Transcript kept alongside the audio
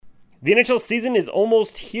The NHL season is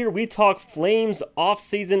almost here. We talk Flames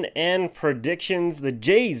offseason and predictions. The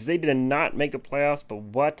Jays, they did not make the playoffs, but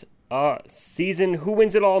what a season. Who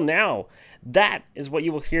wins it all now? That is what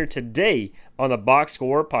you will hear today on the Box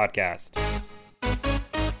Score podcast.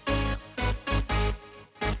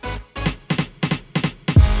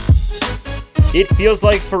 It feels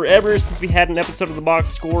like forever since we had an episode of the Box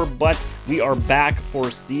Score, but we are back for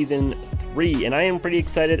season 3, and I am pretty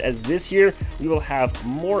excited as this year we will have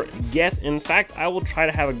more guests. In fact, I will try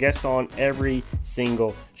to have a guest on every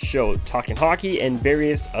single show, talking hockey and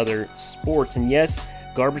various other sports. And yes,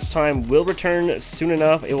 Garbage Time will return soon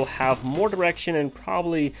enough. It will have more direction and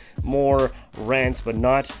probably more rants, but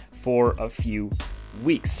not for a few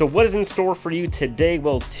weeks. So what is in store for you today?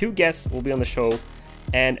 Well, 2 guests will be on the show,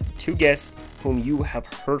 and 2 guests whom you have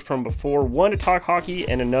heard from before. One to talk hockey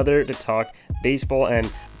and another to talk baseball.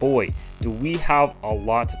 And boy, do we have a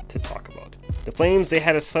lot to talk about. The Flames, they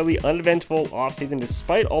had a slightly uneventful offseason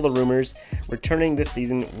despite all the rumors, returning this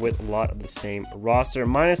season with a lot of the same roster,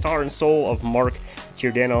 minus the heart and soul of Mark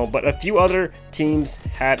Giordano, but a few other teams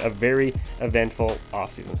had a very eventful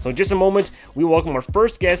offseason. So in just a moment, we welcome our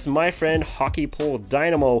first guest, my friend, Hockey Pole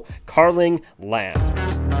Dynamo, Carling Lamb.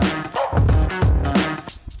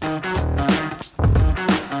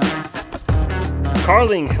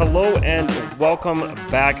 Carling, hello and welcome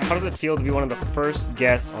back. How does it feel to be one of the first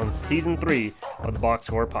guests on season 3 of the Box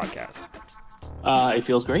Score podcast? It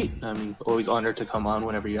feels great. I'm always honored to come on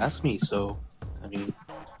whenever you ask me. So,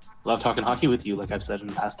 love talking hockey with you, like I've said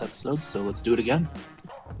in past episodes. So let's do it again.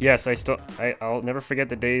 Yes, I'll never forget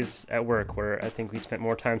the days at work where I think we spent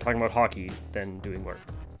more time talking about hockey than doing work.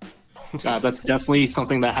 That's definitely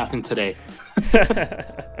something that happened today.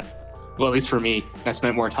 Well, at least for me, I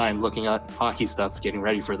spent more time looking at hockey stuff, getting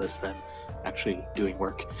ready for this, than actually doing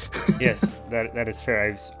work. Yes, that is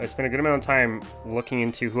fair. I spent a good amount of time looking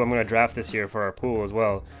into who I'm going to draft this year for our pool as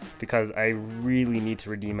well, because I really need to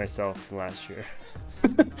redeem myself from last year.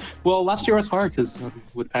 Well, last year was hard because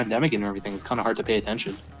with pandemic and everything, it's kind of hard to pay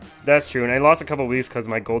attention. That's true, and I lost a couple of weeks because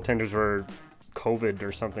my goaltenders were had COVID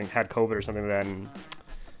or something like that, and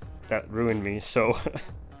that ruined me. So,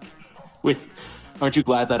 Aren't you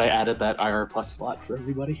glad that I added that IR plus slot for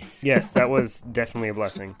everybody? Yes, that was definitely a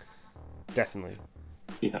blessing. Definitely.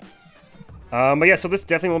 Yeah. But yeah, so this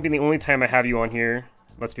definitely won't be the only time I have you on here.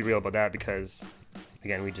 Let's be real about that, because,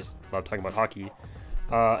 again, we just love talking about hockey.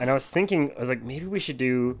 And I was like, maybe we should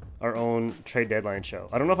do our own trade deadline show.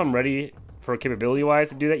 I don't know if I'm ready for capability-wise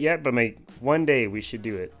to do that yet, but one day we should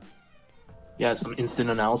do it. Yeah, some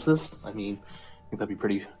instant analysis. I think that'd be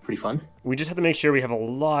pretty fun. We just have to make sure we have a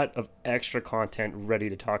lot of extra content ready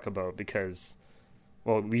to talk about because,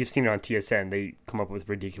 well, we've seen it on TSN. They come up with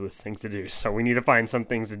ridiculous things to do. So we need to find some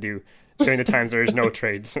things to do during the times there's no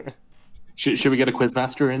trades. Should we get a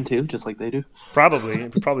quizmaster in too, just like they do?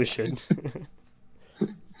 Probably should.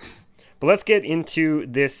 But let's get into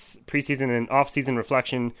this preseason and off-season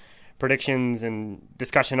reflection, predictions and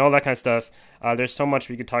discussion, all that kind of stuff. There's so much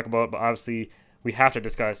we could talk about, but obviously we have to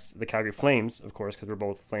discuss the Calgary Flames, of course, because we're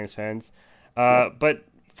both Flames fans. But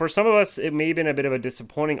for some of us, it may have been a bit of a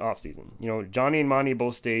disappointing offseason. You know, Johnny and Monty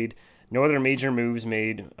both stayed. No other major moves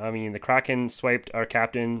made. The Kraken swiped our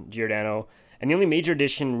captain, Giordano, and the only major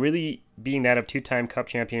addition really being that of 2-time Cup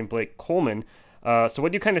champion Blake Coleman. So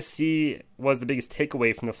what do you kind of see was the biggest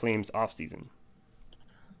takeaway from the Flames offseason?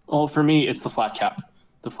 Well, for me, it's the flat cap.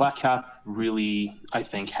 The flat cap really, I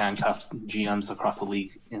think, handcuffs GMs across the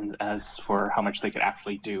league as for how much they could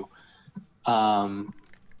actually do.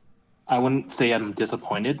 I wouldn't say I'm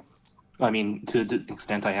disappointed. To the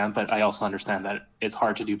extent I am, but I also understand that it's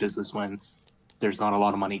hard to do business when there's not a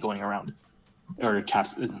lot of money going around, or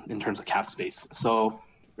caps in terms of cap space. So,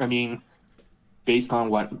 based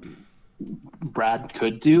on what Brad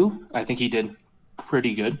could do, I think he did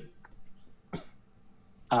pretty good.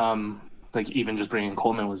 Even just bringing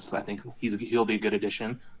Coleman I think he'll be a good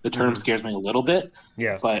addition. The term scares me a little bit,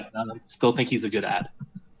 yeah, but still think he's a good add.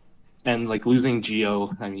 And losing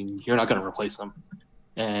Gio, you're not going to replace him.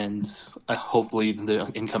 And hopefully the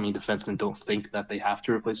incoming defensemen don't think that they have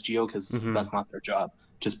to replace Gio because that's not their job.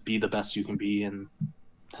 Just be the best you can be and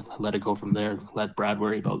let it go from there. Let Brad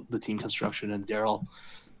worry about the team construction and Daryl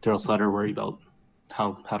Sutter worry about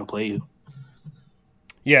how to play you.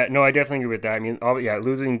 Yeah, no, I definitely agree with that.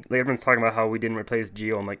 Losing, everyone's talking about how we didn't replace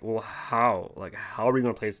Gio. I'm like, well, how? How are we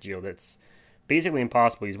going to replace Gio? That's basically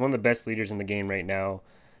impossible. He's one of the best leaders in the game right now.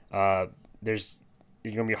 You're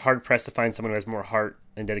going to be hard-pressed to find someone who has more heart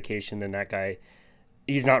and dedication than that guy.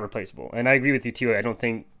 He's not replaceable. And I agree with you, too. I don't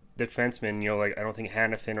think defensemen, I don't think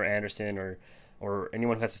Hannafin or Anderson or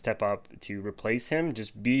anyone who has to step up to replace him.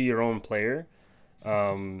 Just be your own player.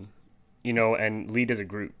 and lead as a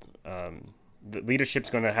group. The leadership's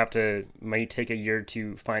going to might take a year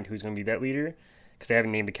to find who's going to be that leader because they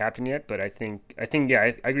haven't named a captain yet. But I think yeah,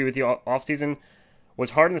 I agree with you. Off season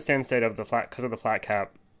was hard in the sense that because of the flat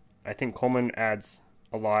cap. I think Coleman adds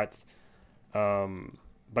a lot.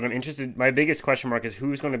 But I'm interested. My biggest question mark is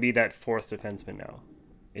who's going to be that fourth defenseman now.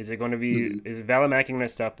 Is it going to be is Valimaki going to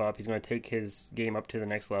step up? He's going to take his game up to the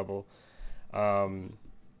next level.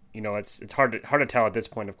 It's hard to tell at this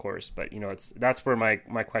point, of course, but that's where my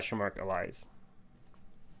question mark lies.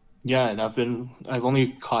 Yeah, and I've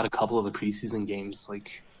only caught a couple of the preseason games.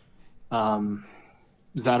 Like,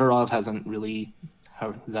 Zadorov hasn't really.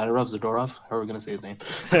 Zadorov? How are we gonna say his name?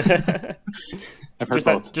 I've heard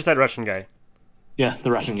both. Just that Russian guy. Yeah,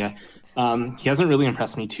 the Russian guy. He hasn't really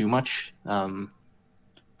impressed me too much.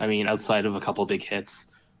 I mean, outside of a couple big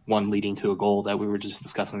hits, one leading to a goal that we were just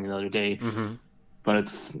discussing the other day. Mm-hmm.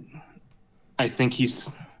 But I think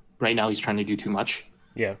right now he's trying to do too much.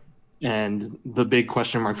 Yeah. And the big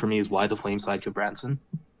question mark for me is why the Flames signed Branson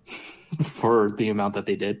for the amount that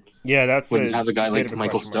they did. Yeah, that's when you have a guy like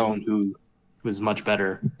Michael Stone who was much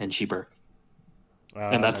better and cheaper.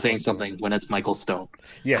 And that's saying something when it's Michael Stone.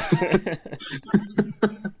 Yes.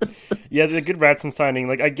 Yeah, the good Branson signing.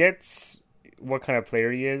 Like, I get what kind of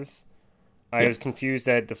player he is. I was confused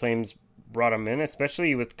that the Flames brought him in,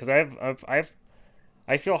 especially because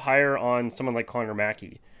I feel higher on someone like Connor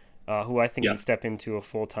Mackey, who I think can step into a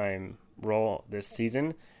full-time role this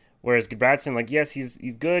season. Whereas Goodbradson, like, yes, he's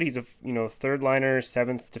good. He's a third liner,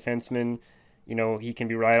 seventh defenseman. He can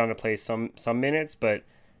be relied on to play some minutes, but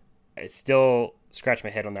I still scratch my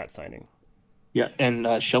head on that signing. Yeah, and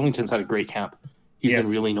Shellington's had a great camp. He's been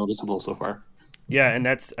really noticeable so far. Yeah, and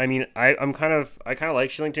I kind of like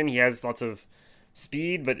Shillington. He has lots of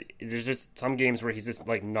speed, but there's just some games where he's just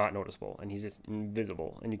like not noticeable and he's just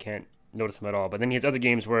invisible and you can't notice him at all. But then he has other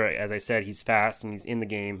games where, as I said, he's fast and he's in the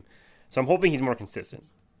game. So I'm hoping he's more consistent.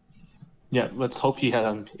 Yeah, let's hope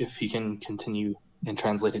if he can continue and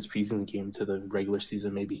translate his preseason game to the regular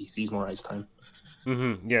season, maybe he sees more ice time.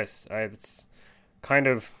 Mm-hmm. Yes, it's kind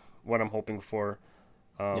of what I'm hoping for.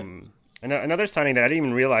 Another signing that I didn't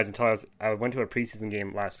even realize until I went to a preseason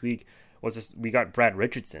game last week was we got Brad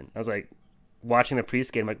Richardson. I was like watching the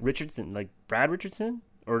pregame, like Richardson, like Brad Richardson,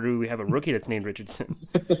 or do we have a rookie that's named Richardson?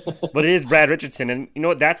 But it is Brad Richardson, and you know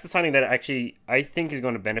what? That's the signing that actually I think is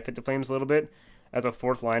going to benefit the Flames a little bit as a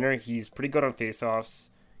fourth liner. He's pretty good on faceoffs.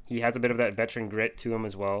 He has a bit of that veteran grit to him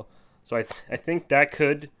as well. So I think that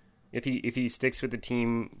could, if he sticks with the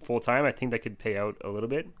team full time, I think that could pay out a little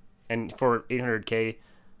bit. And for $800K.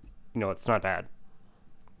 It's not bad.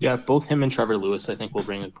 Yeah, both him and Trevor Lewis, I think, will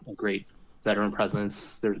bring a great veteran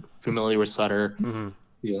presence. They're familiar with Sutter.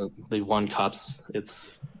 Mm-hmm. They've won cups.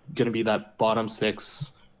 It's going to be that bottom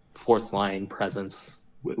six, fourth line presence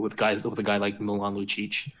with a guy like Milan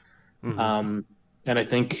Lucic. Mm-hmm. And I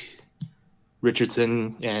think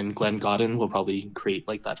Richardson and Glenn Godden will probably create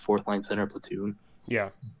like that fourth line center platoon.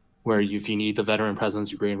 Yeah. Where if you need the veteran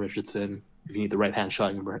presence, you bring in Richardson. If you need the right hand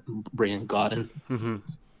shot, you bring in Godden. Mm-hmm.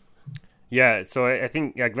 Yeah, so I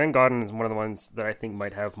think Glenn Godden is one of the ones that I think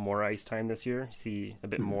might have more ice time this year, see a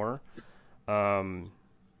bit more. Players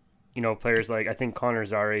like I think Connor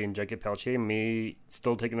Zary and Jacob Pelche may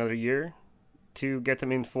still take another year to get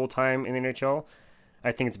them in full time in the NHL.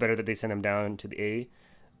 I think it's better that they send them down to the A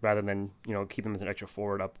rather than keep them as an extra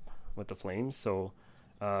forward up with the Flames. So,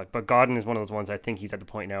 but Godden is one of those ones I think he's at the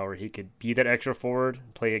point now where he could be that extra forward,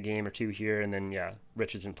 play a game or two here, and then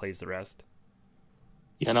Richardson plays the rest.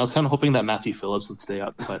 Yeah, and I was kind of hoping that Matthew Phillips would stay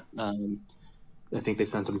up, but I think they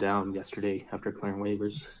sent him down yesterday after clearing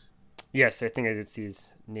waivers. Yes, I think I did see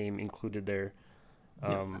his name included there.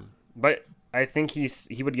 But I think he'd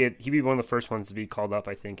be one of the first ones to be called up,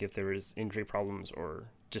 I think, if there was injury problems or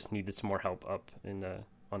just needed some more help up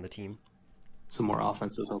on the team. Some more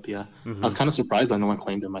offensive help, yeah. Mm-hmm. I was kind of surprised that no one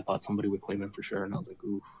claimed him. I thought somebody would claim him for sure, and I was like,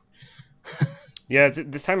 ooh. Yeah,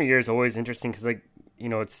 this time of year is always interesting because,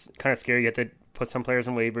 it's kind of scary. You have to put some players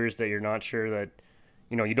on waivers that you're not sure that,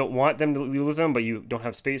 you don't want them to lose them, but you don't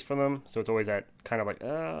have space for them. So it's always that kind of like,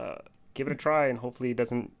 give it a try, and hopefully it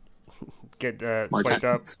doesn't get swiped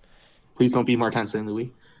up. Please don't be Martin St.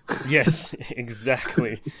 Louis. Yes,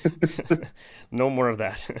 exactly. No more of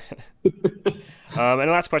that. And the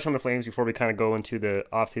last question on the Flames before we kind of go into the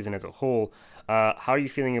offseason as a whole. How are you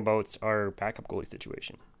feeling about our backup goalie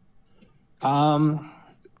situation? Kind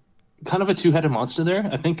of a two-headed monster there.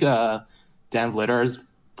 I think Dan Vladar has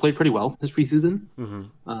played pretty well this preseason.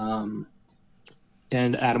 Mm-hmm.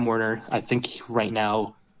 And Adam Werner, I think right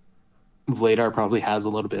now Vladar probably has a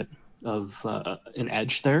little bit of an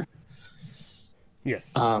edge there.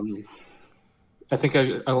 Yes. And I think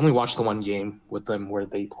I only watched the one game with them where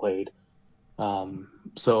they played.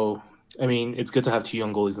 So, I mean, it's good to have two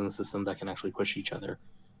young goalies in the system that can actually push each other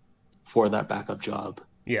for that backup job.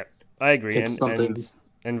 Yeah, I agree. It's something.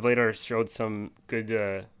 And Vladar showed some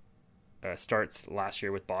good starts last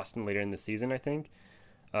year with Boston later in the season, I think.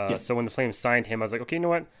 So when the Flames signed him, I was like, okay, you know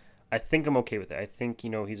what? I think I'm okay with it. I think,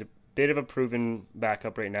 he's a bit of a proven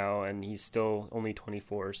backup right now, and he's still only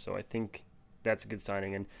 24, so I think that's a good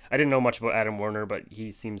signing. And I didn't know much about Adam Warner, but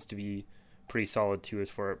he seems to be pretty solid too as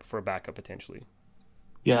for a backup potentially.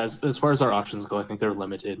 Yeah, as far as our options go, I think they're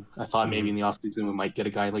limited. I thought maybe in the offseason we might get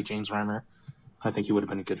a guy like James Reimer. I think he would have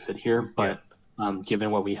been a good fit here, but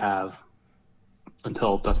given what we have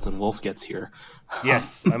until Dustin Wolf gets here.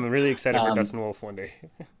 Yes, I'm really excited for Dustin Wolf one day.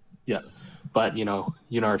 Yeah, but you know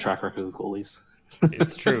our track record with goalies.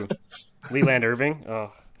 It's true. Leland Irving.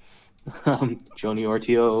 Oh. Joni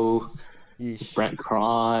Ortio. Yeesh. Brent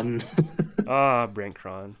Cron. Brent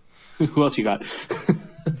Cron. Who else you got?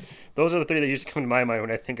 Those are the three that usually come to my mind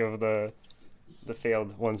when I think of the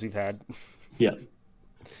failed ones we've had. Yeah.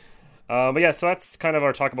 But yeah, so that's kind of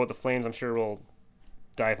our talk about the Flames. I'm sure we'll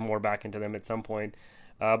dive more back into them at some point.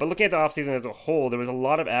 But looking at the offseason as a whole, there was a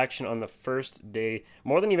lot of action on the first day,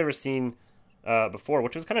 more than you've ever seen before,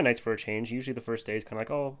 which was kind of nice for a change. Usually the first day is kind of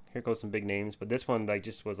like, oh, here goes some big names. But this one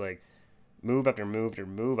just was like move after move after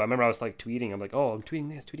move. I remember I was tweeting. I'm like, oh, I'm tweeting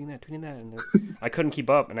this, tweeting that, tweeting that. And I couldn't keep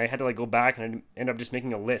up. And I had to go back and I ended up just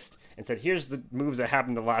making a list and said, here's the moves that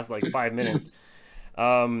happened the last 5 minutes.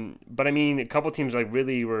 But I mean, a couple teams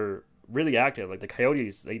really were really active. Like the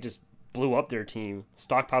Coyotes, they just blew up their team,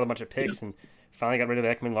 stockpiled a bunch of picks, and finally got rid of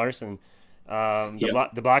Ekman Larson.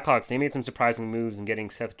 The Blackhawks, they made some surprising moves in getting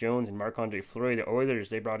Seth Jones and Marc-Andre Fleury. The Oilers,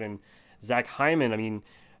 they brought in Zach Hyman. I mean,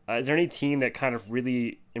 is there any team that kind of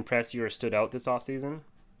really impressed you or stood out this offseason?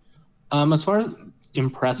 As far as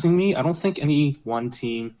impressing me, I don't think any one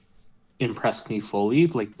team impressed me fully.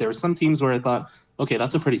 There were some teams where I thought, okay,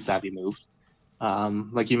 that's a pretty savvy move.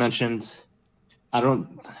 Like you mentioned,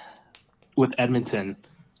 with Edmonton,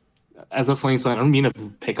 as a Flames fan, I don't mean to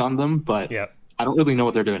pick on them, but I don't really know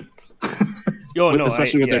what they're doing.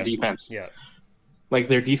 Especially with their defense. Yeah.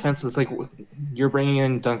 Their defense is you're bringing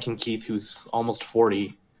in Duncan Keith, who's almost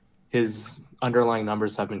 40. His underlying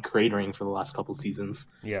numbers have been cratering for the last couple seasons.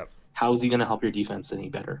 Yeah. How is he going to help your defense any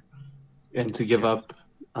better? And to give up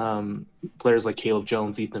players like Caleb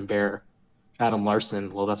Jones, Ethan Bear, Adam Larson,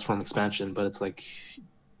 well, that's from expansion, but it's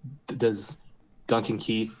does Duncan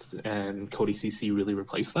Keith and Cody Ceci really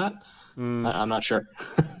replace that? I'm not sure.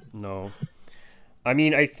 No. I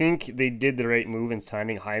mean, I think they did the right move in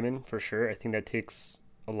signing Hyman, for sure. I think that takes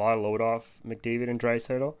a lot of load off McDavid and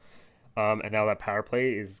Draisaitl. And now that power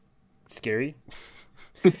play is scary.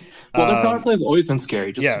 Well, their power play has always been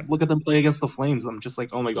scary. Just look at them play against the Flames. I'm just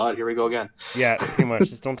oh my God, here we go again. Yeah, pretty much.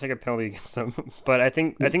 Just don't take a penalty against them. But I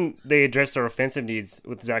think they addressed their offensive needs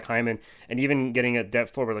with Zach Hyman, and even getting a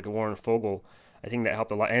depth forward like a Warren Fogle. I think that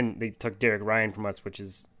helped a lot. And they took Derek Ryan from us,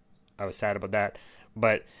 I was sad about that.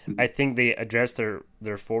 But I think they addressed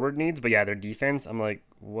their forward needs. But yeah, their defense, I'm like,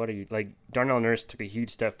 what are you... Darnell Nurse took a huge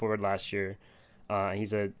step forward last year.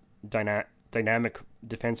 He's a dynamic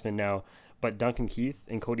defenseman now. But Duncan Keith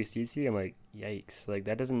and Cody Ceci, I'm like, yikes!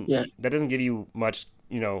 That doesn't give you much,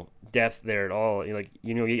 depth there at all.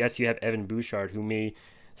 Yes, you have Evan Bouchard, who may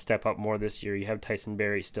step up more this year. You have Tyson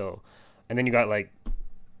Barrie still, and then you got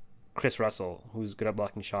Chris Russell, who's good at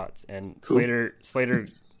blocking shots, and Slater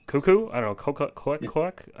Cuckoo. I don't know, Cook.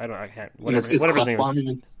 I can't. Whatever his name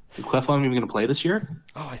is. Is Clefbaum even going to play this year?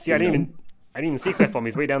 Oh, I see. I didn't even see Clefbaum.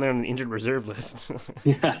 He's way down there on the injured reserve list.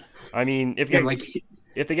 Yeah. I mean,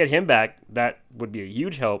 if they get him back, that would be a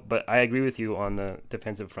huge help. But I agree with you on the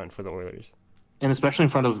defensive front for the Oilers, and especially in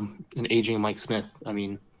front of an aging Mike Smith. I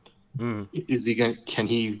mean, can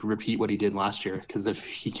he repeat what he did last year? Because if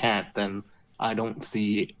he can't, then I don't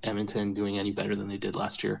see Edmonton doing any better than they did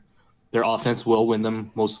last year. Their offense will win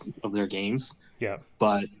them most of their games. Yeah,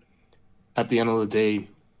 but at the end of the day,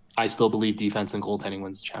 I still believe defense and goaltending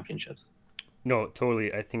wins championships. No,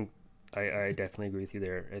 totally. I think I definitely agree with you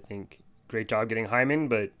there. I think great job getting Hyman,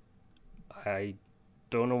 but I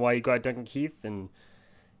don't know why you got Duncan Keith, and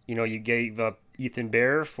you gave up Ethan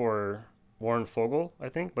Bear for Warren Fogle. I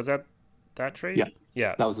think was that trade?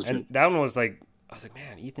 Yeah, that was the trade. And that one was I was like,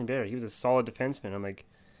 man, Ethan Bear, he was a solid defenseman. I'm like,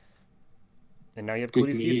 and now you have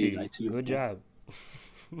Cody Ceci. Good job.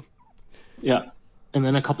 Yeah, and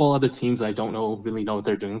then a couple other teams I don't really know what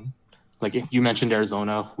they're doing. If you mentioned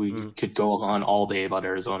Arizona, we could go on all day about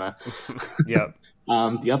Arizona. Yeah.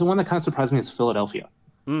 The other one that kind of surprised me is Philadelphia.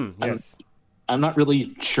 Yes. I'm not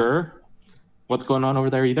really sure what's going on over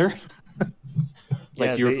there either.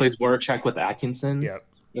 Like Yeah, he replaced Voracek with Atkinson, yeah.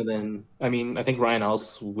 and then I think Ryan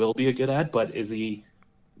Ellis will be a good ad, but is he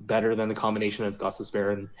better than the combination of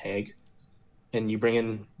Gostisbehere and Haig? And you bring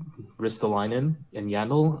in Ristolainen and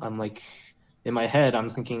Yandel. I'm like, in my head, I'm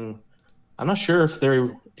thinking, I'm not sure if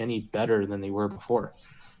they're any better than they were before.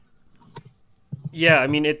 Yeah, I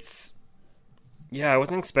mean I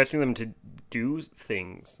wasn't expecting them to do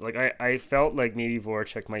things. Like I felt like maybe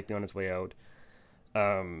Voracek might be on his way out.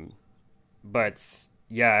 Um but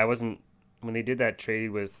yeah, I wasn't when they did that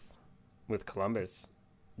trade with Columbus,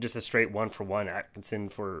 just a straight 1-for-1 Atkinson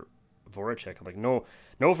for Voracek. I'm like, no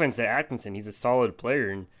offense to Atkinson, he's a solid player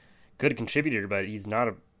and good contributor, but he's not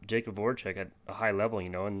a Jacob Voracek at a high level,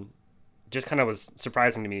 and just kind of was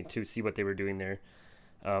surprising to me to see what they were doing there.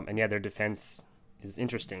 And yeah, their defense is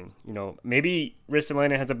interesting. Maybe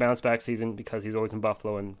Ristolainen has a bounce back season because he's always in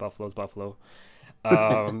Buffalo and Buffalo's Buffalo.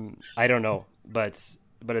 I don't know, but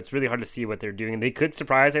it's really hard to see what they're doing. And they could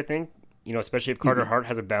surprise, I think, especially if Carter Hart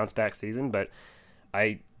has a bounce back season, but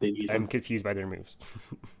I'm confused by their moves.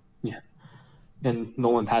 Yeah. And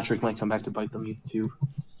Nolan Patrick might come back to bite them too.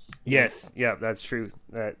 Yes, yeah, that's true.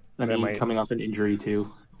 Coming off an injury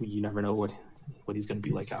too, you never know what he's going to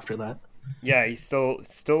be like after that. Yeah, he's still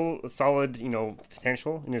a solid,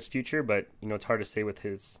 potential in his future, but it's hard to say with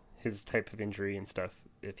his type of injury and stuff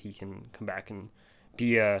if he can come back and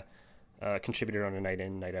be a contributor on a night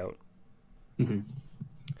in, night out. Mm-hmm.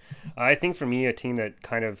 I think for me, a team that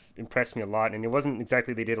kind of impressed me a lot, and it wasn't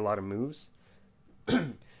exactly they did a lot of moves,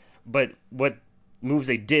 but what moves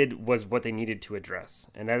they did was what they needed to address,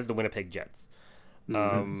 and that is the Winnipeg Jets.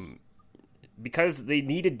 Mm-hmm. Because they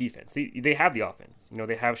needed defense. They have the offense.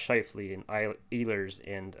 They have Scheifele and Ehlers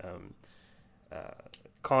and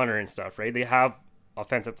Connor and stuff, right? They have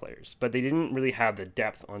offensive players, but they didn't really have the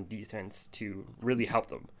depth on defense to really help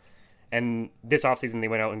them. And this offseason, they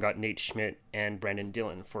went out and got Nate Schmidt and Brandon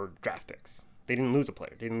Dillon for draft picks. They didn't lose a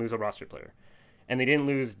player. They didn't lose a roster player. And they didn't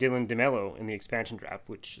lose Dylan DeMello in the expansion draft,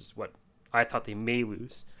 which is what I thought they may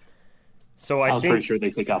lose. So I was pretty sure they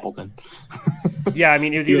take Appleton. Yeah, I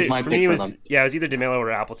mean, it was either for me. It was either DeMello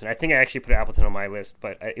or Appleton. I think I actually put Appleton on my list,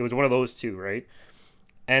 but it was one of those two, right?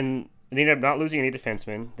 And they ended up not losing any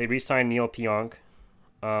defensemen. They re-signed Neil Pionk.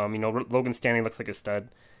 Logan Stanley looks like a stud.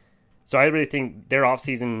 So I really think their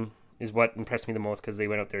offseason is what impressed me the most because they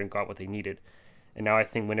went out there and got what they needed. And now I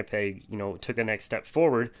think Winnipeg, took the next step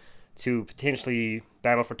forward to potentially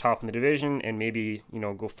battle for top in the division and maybe,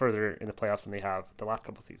 go further in the playoffs than they have the last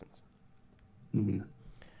couple seasons. Mm-hmm.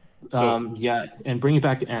 So, and bringing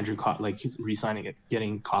back Andrew Kopp, like he's re-signing it,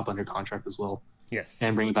 getting Kopp under contract as well. Yes.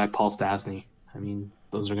 And bringing back Paul Stastny. I mean,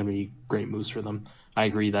 those are going to be great moves for them. I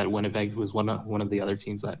agree that Winnipeg was one of the other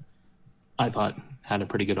teams that I thought had a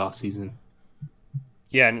pretty good offseason.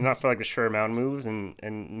 Yeah, and not for like the sure amount moves and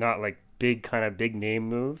not like big name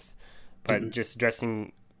moves, but just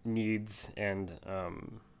addressing needs and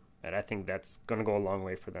I think that's going to go a long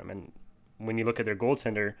way for them. And when you look at their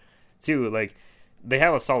goaltender too, like they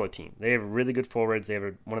have a solid team. They have really good forwards. They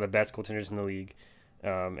have one of the best goaltenders in the league,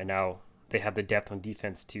 and now they have the depth on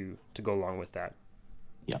defense to go along with that.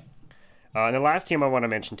 Yeah. And the last team I want to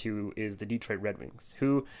mention too is the Detroit Red Wings,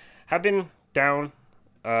 who have been down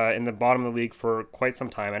in the bottom of the league for quite some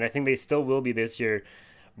time, and I think they still will be this year.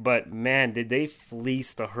 But man, did they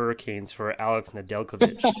fleece the Hurricanes for Alex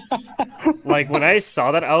Nedeljkovic? Like when I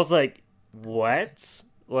saw that, I was like, "What?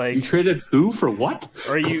 Like you traded who for what?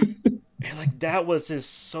 Are you?" And like that was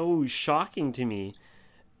just so shocking to me.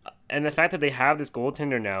 And the fact that they have this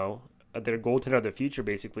goaltender now, their goaltender of the future,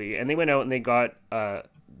 basically, and they went out and they got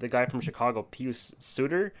the guy from Chicago, Pius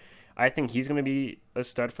Suter. I think he's going to be a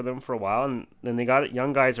stud for them for a while, and then they got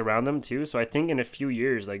young guys around them too. So I think in a few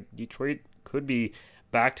years, like Detroit could be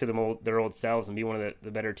back to their old selves and be one of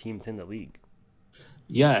the better teams in the league.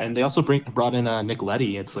 Yeah, and they also brought in Nick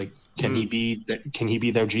Leddy. It's like, can he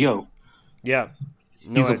be their Geo? Yeah,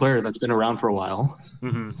 he's a player that's been around for a while.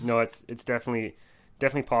 Mm-hmm. No, it's definitely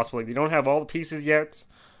possible. Like, they don't have all the pieces yet,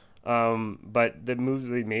 but the moves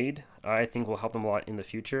they made, I think, will help them a lot in the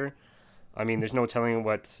future. I mean, there's no telling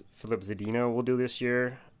what Philip Zadina will do this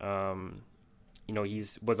year. He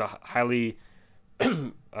was a highly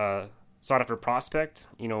sought after prospect,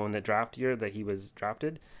 in the draft year that he was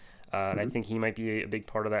drafted. And I think he might be a big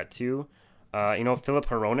part of that too. Philip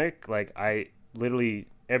Hronek, like I literally,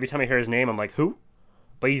 every time I hear his name, I'm like, who?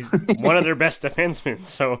 But he's one of their best defensemen.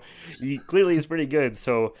 So he clearly is pretty good.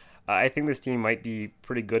 So I think this team might be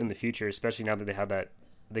pretty good in the future, especially now that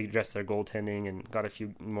they addressed their goaltending and got a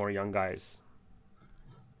few more young guys.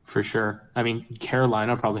 For sure. I mean,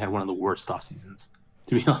 Carolina probably had one of the worst off seasons,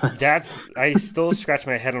 to be honest. I still scratch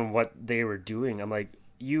my head on what they were doing. I'm like,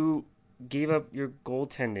 you gave up your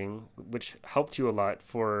goaltending, which helped you a lot,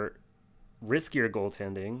 for riskier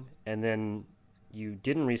goaltending, and then you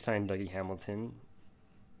didn't re-sign Dougie Hamilton.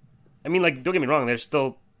 I mean, like, don't get me wrong, they're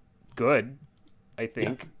still good, I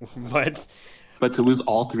think, But to lose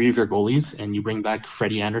all three of your goalies and you bring back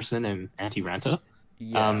Freddie Anderson and Antti Ranta,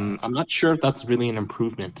 I'm not sure if that's really an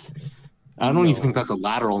improvement. I don't even think that's a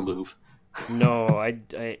lateral move. No,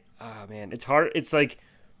 man, it's hard. It's like,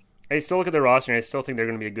 I still look at the roster and I still think they're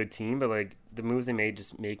going to be a good team, but like the moves they made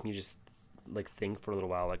just make me just like think for a little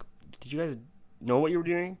while. Like, did you guys know what you were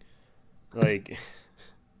doing? Like,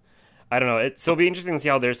 I don't know. It'll be interesting to see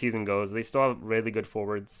how their season goes. They still have really good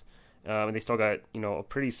forwards, and they still got a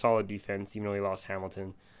pretty solid defense, even though they lost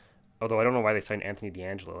Hamilton. Although I don't know why they signed Anthony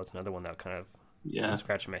DeAngelo. That's another one that kind of I'm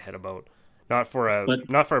scratching my head about. Not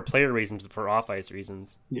for player reasons, but for off ice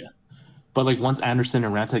reasons. Yeah, but like once Anderson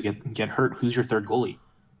and Ranta get hurt, who's your third goalie?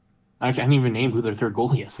 I can't even name who their third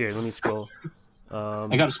goalie is. Here, let me scroll.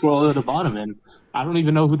 I got to scroll to the bottom, and I don't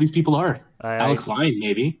even know who these people are. Alex Lyon,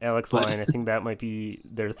 maybe. Alex Lyon, I think that might be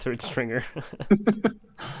their third stringer.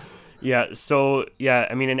 Yeah, so,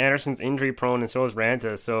 I mean, and Anderson's injury prone, and so is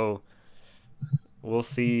Ranta, so we'll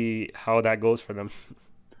see how that goes for them.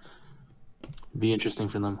 Be interesting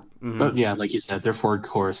for them. Mm-hmm. But yeah, like you said, their forward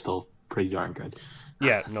core is still pretty darn good.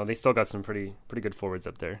 Yeah, no, they still got some pretty good forwards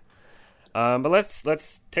up there. But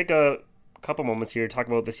let's take a couple moments here to talk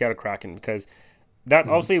about the Seattle Kraken, because that's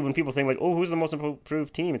obviously when people think like, oh, who's the most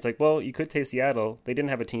improved team? It's like, well, you could take Seattle. They didn't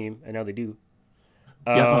have a team, and now they do.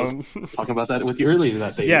 I was talking about that with you earlier,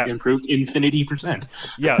 that they improved infinity %.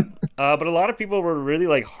 Yeah, but a lot of people were really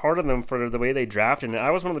like hard on them for the way they drafted, and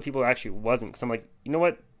I was one of the people that actually wasn't, because I'm like, you know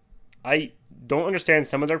what? I don't understand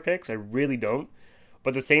some of their picks. I really don't.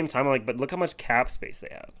 But at the same time, I'm like, but look how much cap space they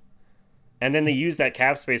have. And then they use that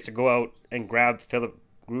cap space to go out and grab Philip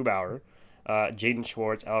Grubauer, Jaden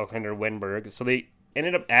Schwartz, Alexander Wenberg. So they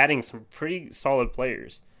ended up adding some pretty solid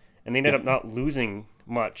players. And they ended up not losing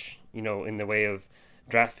much, in the way of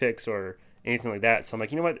draft picks or anything like that. So I'm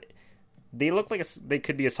like, you know what? They look like they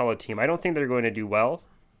could be a solid team. I don't think they're going to do well,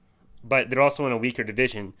 but they're also in a weaker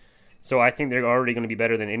division. So I think they're already going to be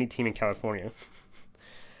better than any team in California.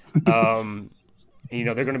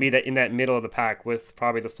 They're going to be in that middle of the pack with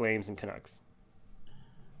probably the Flames and Canucks.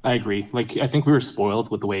 I agree. Like, I think we were spoiled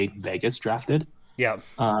with the way Vegas drafted. Yeah.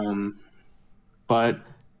 But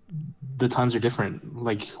the times are different.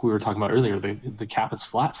 Like we were talking about earlier, the cap is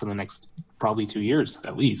flat for the next probably 2 years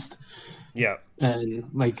at least. Yeah. And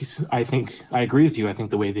like, I think I agree with you. I think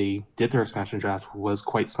the way they did their expansion draft was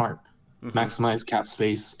quite smart. Mm-hmm. Maximize cap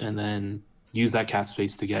space and then use that cap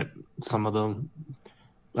space to get some of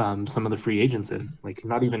the free agents in. Like,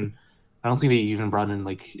 I don't think they even brought in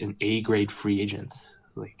like an A grade free agent.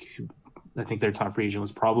 Like, I think their top free agent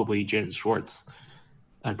was probably Jaden Schwartz.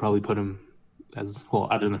 I'd probably put him as, well,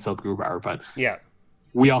 other than Philip Grubauer, but yeah,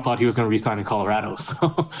 we all thought he was going to re-sign in Colorado.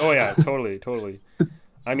 So. Oh yeah, totally.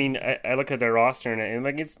 I mean, I look at their roster and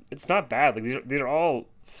like it's not bad. Like these are all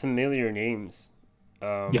familiar names.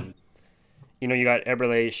 You got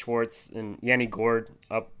Eberle, Schwartz, and Yanni Gourde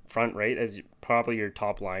up front, right, as probably your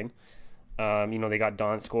top line. They got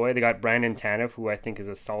Donskoy. They got Brandon Tanev, who I think is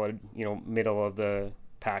a solid, middle of the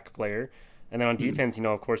pack player. And then on defense,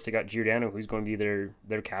 of course, they got Giordano, who's going to be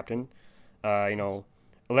their captain.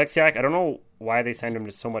 Alexiak, I don't know why they signed him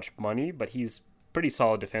to so much money, but he's pretty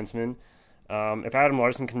solid defenseman. If Adam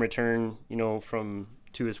Larson can return,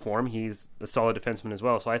 to his form, he's a solid defenseman as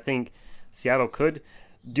well. So I think Seattle could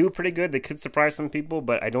do pretty good. They could surprise some people,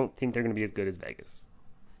 but I don't think they're going to be as good as Vegas.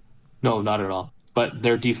 No, not at all. But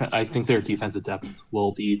I think their defensive depth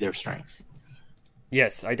will be their strength.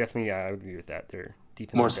 Yes, I definitely, I would agree with that. Their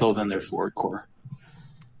defense more so than their forward core.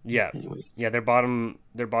 Yeah, anyway. Yeah. Their bottom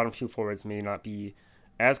few forwards may not be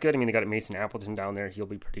as good. I mean, they got Mason Appleton down there; he'll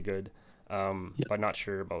be pretty good. But not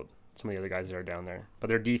sure about some of the other guys that are down there. But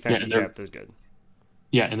their defensive depth is good.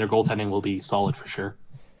 Yeah, and their goaltending will be solid for sure.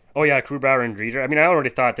 Oh yeah, Grubauer and Driedger. I mean, I already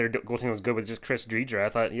thought their goaltending was good with just Chris Driedger. I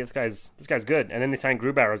thought, yeah, this guy's good. And then they signed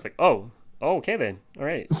Grubauer. I was like, oh, okay then, all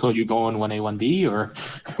right. So you going 1A, 1B, or?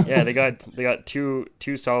 Yeah, they got two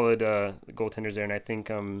solid goaltenders there, and I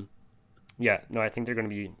think I think they're going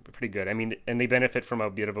to be pretty good. I mean, and they benefit from a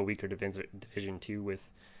bit of a weaker division too, with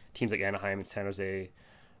teams like Anaheim and San Jose,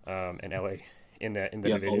 and LA in the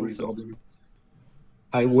division. So.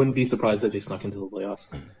 I wouldn't be surprised if they snuck into the playoffs.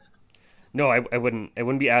 No, I wouldn't. It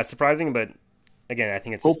wouldn't be as surprising, but again, I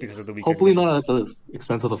think it's just because of the weaker. Hopefully division. Not at the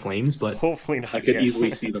expense of the Flames, but hopefully not. I could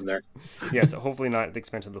easily see them there. Yeah, so hopefully not at the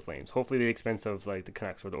expense of the Flames. Hopefully the expense of like the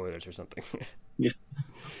Canucks or the Oilers or something. Yeah.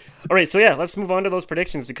 All right, so yeah, let's move on to those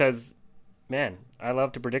predictions because, man, I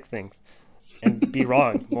love to predict things. And be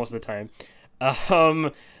wrong most of the time.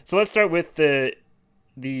 So let's start with the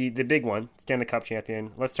big one, Stanley Cup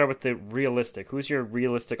champion. Let's start with the realistic. Who's your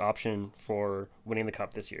realistic option for winning the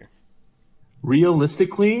cup this year?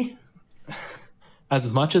 Realistically, as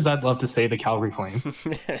much as I'd love to say the Calgary Flames,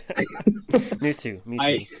 Me too.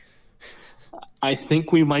 I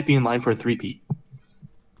think we might be in line for a three-peat.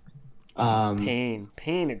 Pains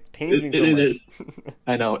me so much.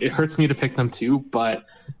 I know it hurts me to pick them too, but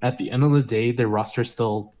at the end of the day, their roster's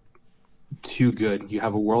still too good. You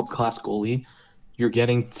have a world-class goalie. You're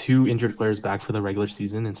getting 2 injured players back for the regular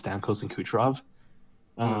season in Stamkos and Kucherov.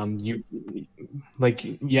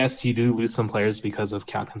 Yes, you do lose some players because of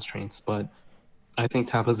cap constraints, but I think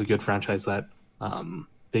Tampa's a good franchise that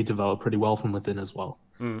they develop pretty well from within as well.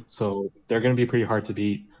 So they're going to be pretty hard to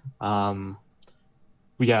beat. I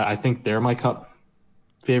think they're my cup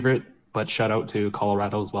favorite, but shout out to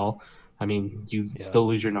Colorado as well. I mean, you still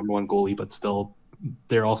lose your number one goalie, but still,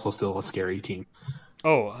 they're also still a scary team.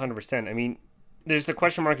 Oh, 100%. I mean, there's a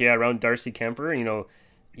question mark, around Darcy Kemper. You know,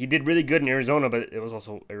 he did really good in Arizona, but it was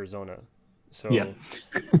also Arizona. So,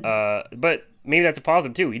 but maybe that's a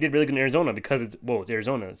positive too. He did really good in Arizona because it's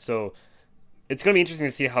Arizona. So it's going to be interesting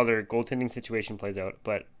to see how their goaltending situation plays out.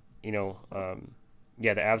 But, the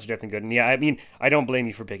Avs are definitely good. And I mean, I don't blame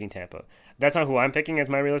you for picking Tampa. That's not who I'm picking as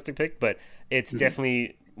my realistic pick, but it's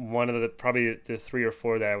definitely one of probably the 3 or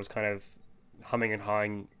 4 that I was kind of humming and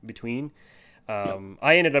hawing between.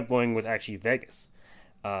 I ended up going with actually Vegas,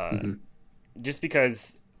 just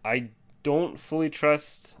because I don't fully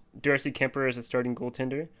trust Darcy Kemper as a starting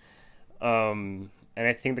goaltender, and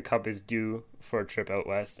I think the Cup is due for a trip out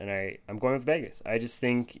west, and I'm going with Vegas. I just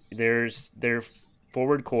think their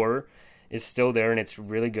forward core is still there, and it's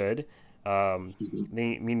really good. They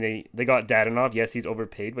got Dadonov. Yes, he's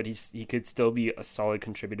overpaid, but he could still be a solid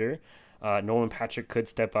contributor. Nolan Patrick could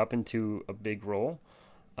step up into a big role.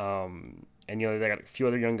 And they got a few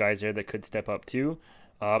other young guys there that could step up too.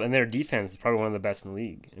 And their defense is probably one of the best in the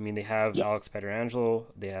league. I mean, they have Alex Pietrangelo,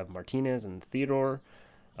 they have Martinez and Theodore.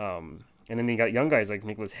 And then they got young guys like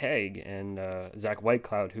Nicholas Hague and Zach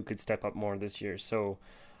Whitecloud who could step up more this year. So,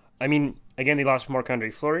 I mean, again, they lost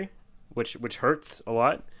Marc-Andre Fleury, which hurts a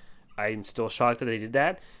lot. I'm still shocked that they did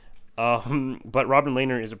that. But Robin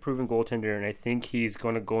Lehner is a proven goaltender, and I think he's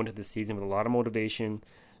going to go into the season with a lot of motivation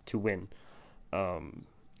to win.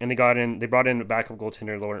 And they brought in a backup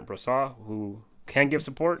goaltender, Laurent Brossoit, who can give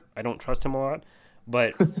support. I don't trust him a lot,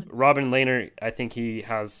 but Robin Lehner, I think he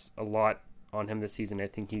has a lot on him this season. I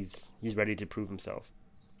think he's ready to prove himself.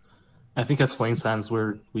 I think as Flames fans,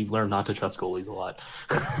 we've learned not to trust goalies a lot.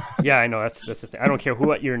 Yeah, I know that's the thing. I don't care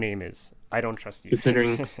what your name is. I don't trust you.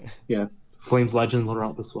 Considering, Flames legend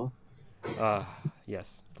Laurent Brossoit.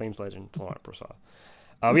 Yes, Flames legend Laurent Brossoit.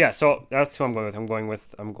 So that's who I'm going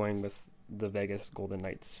with. I'm going with the Vegas Golden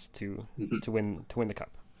Knights to win the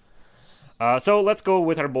cup. So let's go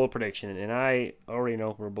with our bold prediction, and I already know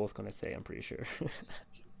what we're both going to say. I'm pretty sure.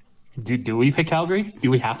 Do we pick Calgary? Do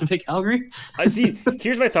we have to pick Calgary? I see.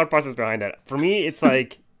 Here's my thought process behind that. For me, it's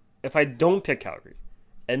like if I don't pick Calgary,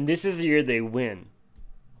 and this is the year they win,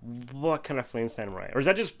 what kind of Flames fan am I? Or does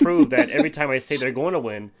that just prove that every time I say they're going to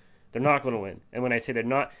win, they're not going to win, and when I say they're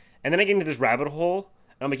not, and then I get into this rabbit hole.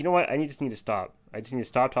 I'm like, you know what? I just need to stop. I just need to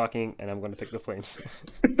stop talking, and I'm going to pick the Flames.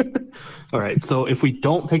 All right. So if we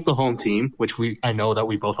don't pick the home team, which I know that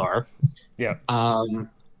we both are,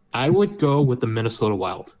 I would go with the Minnesota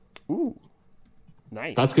Wild. Ooh,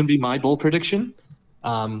 nice. That's going to be my bold prediction.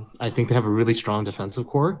 I think they have a really strong defensive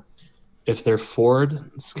core. If their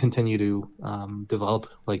forwards continue to develop,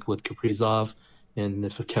 like with Kaprizov, and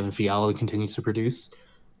if Kevin Fiala continues to produce,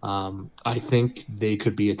 I think they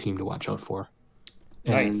could be a team to watch out for.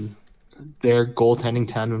 And nice. Their goaltending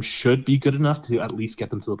tandem should be good enough to at least get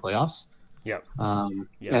them to the playoffs. Yeah.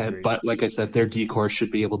 But like I said, their D-core should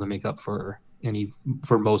be able to make up for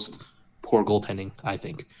most poor goaltending, I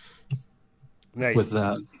think. Nice. With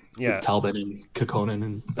Talbot and Kokkonen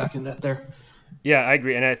and back in that there. Yeah, I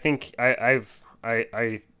agree, and I think I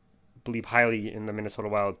believe highly in the Minnesota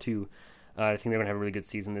Wild too. I think they're gonna have a really good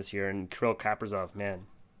season this year. And Kirill Kaprizov, man,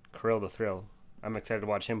 Kirill the Thrill. I'm excited to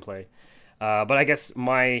watch him play. But I guess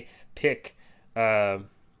my pick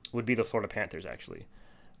would be the Florida Panthers, actually.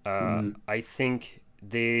 I think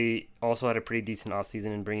they also had a pretty decent offseason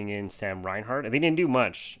in bringing in Sam Reinhart. And they didn't do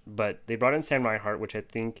much, but they brought in Sam Reinhart, which I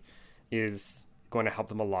think is going to help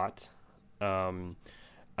them a lot.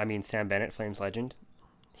 I mean, Sam Bennett, Flames legend.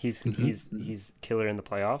 He's killer in the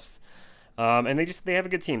playoffs. And they have a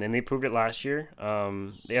good team, and they proved it last year.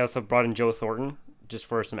 They also brought in Joe Thornton just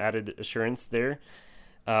for some added assurance there.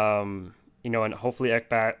 And hopefully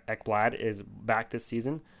Ekblad is back this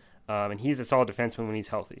season. And he's a solid defenseman when he's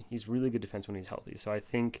healthy. He's really good defense when he's healthy. So I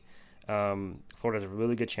think Florida has a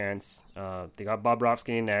really good chance. They got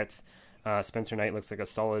Bobrovsky in nets. Spencer Knight looks like a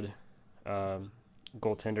solid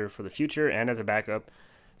goaltender for the future and as a backup.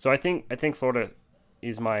 So I think Florida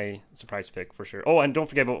is my surprise pick for sure. Oh, and don't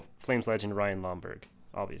forget about Flames legend Ryan Lomberg,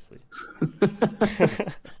 obviously.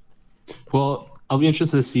 Well, I'll be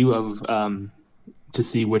interested to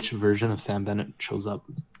see which version of Sam Bennett shows up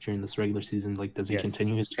during this regular season. Like, does he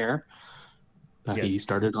continue his tear that he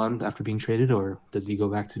started on after being traded, or does he go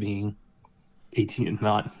back to being 18,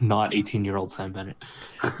 not 18-year-old Sam Bennett?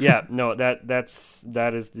 Yeah, no,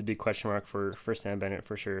 that is the big question mark for Sam Bennett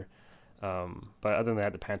for sure. But other than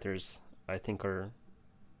that, the Panthers, I think, are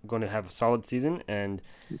going to have a solid season, and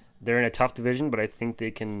they're in a tough division, but I think they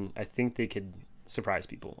could surprise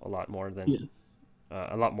people a lot more than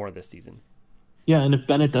a lot more this season. Yeah, and if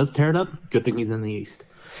Bennett does tear it up, good thing he's in the East.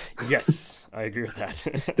 Yes, I agree with that.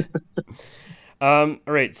 All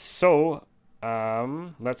right, so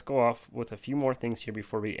let's go off with a few more things here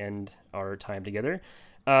before we end our time together.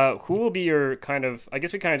 Who will be your kind of, I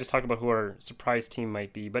guess we kind of just talked about who our surprise team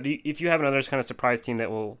might be, but if you have another kind of surprise team that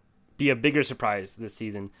will be a bigger surprise this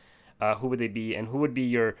season, who would they be, and who would be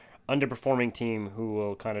your underperforming team who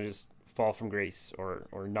will kind of just fall from grace or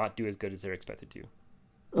not do as good as they're expected to?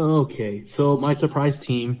 Okay, so my surprise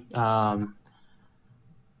team,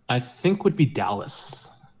 I think would be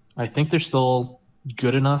Dallas. I think they're still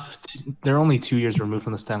good enough. They're only 2 years removed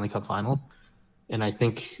from the Stanley Cup final, and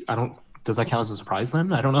does that count as a surprise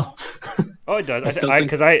then? I don't know. Oh, it does.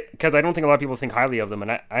 Because I don't think a lot of people think highly of them,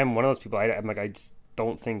 and I'm one of those people. I'm like, I just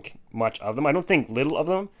don't think much of them. I don't think little of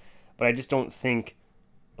them, but I just don't think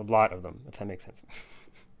a lot of them, if that makes sense.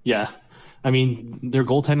 Yeah. I mean, their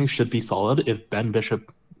goaltending should be solid if Ben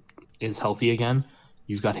Bishop is healthy again.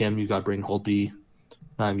 You've got him, you've got Braden Holtby,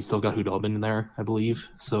 you still got Hudobin in there, I believe.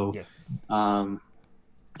 So, yes. And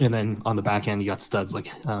then on the back end, you got studs like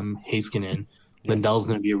Heiskanen. Lindell's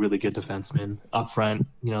going to be a really good defenseman. Up front,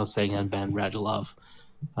 Sagan, Ben, Radulov.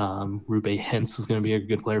 Rube Hintz is going to be a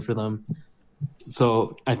good player for them.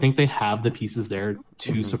 So I think they have the pieces there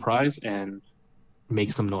to surprise and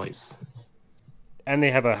make some noise. And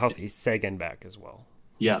they have a healthy Sagan back as well.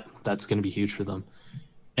 Yeah, that's going to be huge for them.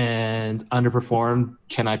 And underperformed,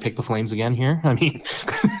 can I pick the Flames again here? I mean...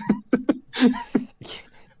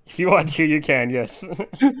 If you want to, you can, yes.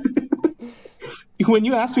 When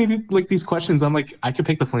you ask me these questions, I'm like, I could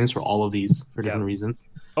pick the Flames for all of these for different reasons.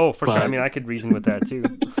 Oh, for sure. I mean, I could reason with that too.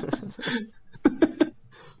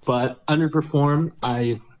 But underperform,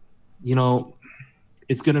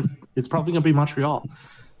 it's probably gonna be Montreal.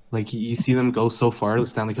 Like, you see them go so far to the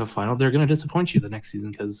Stanley Cup final, they're gonna disappoint you the next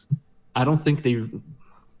season because I don't think they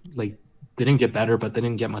didn't get better, but they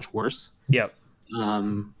didn't get much worse. Yep.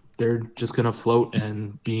 They're just gonna float,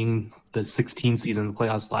 and being the 16 seed in the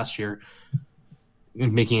playoffs last year,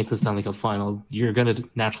 making it to the Stanley Cup final, you're gonna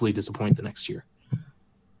naturally disappoint the next year,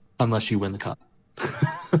 unless you win the cup.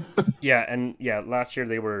 Last year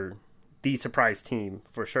they were the surprise team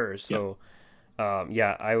for sure. So,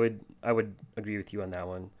 I would agree with you on that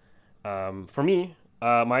one. For me,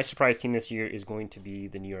 my surprise team this year is going to be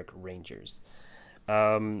the New York Rangers.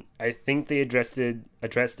 I think they addressed a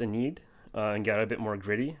need and got a bit more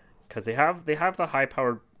gritty because they have the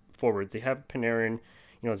high-powered forwards. They have Panarin,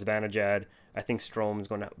 Zibanejad. I think Strome is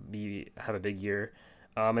going to have a big year.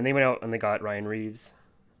 And they went out and they got Ryan Reeves.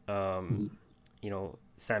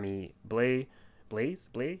 Sammy Blaze.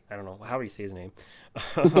 I don't know how do you say his name.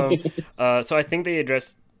 So I think they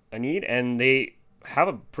addressed a need, and they have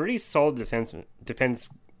a pretty solid defense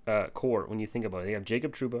core when you think about it. They have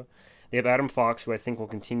Jacob Trouba, they have Adam Fox, who I think will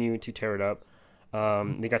continue to tear it up.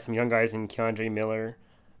 They got some young guys in Keandre Miller.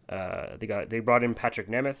 They brought in Patrick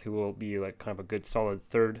Nemeth, who will be like kind of a good solid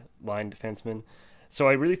third line defenseman. So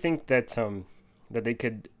I really think that that they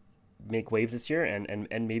could make waves this year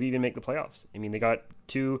and maybe even make the playoffs. I mean, they got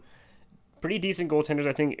two pretty decent goaltenders.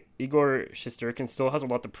 I think Igor Shesterkin still has a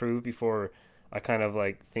lot to prove before I kind of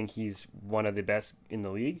think he's one of the best in the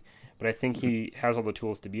league, but I think he has all the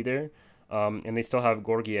tools to be there. And they still have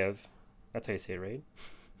Gorgiev. That's how you say it, right?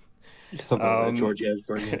 Something like Georgiev,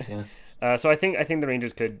 Gorgiev, yeah. So I think the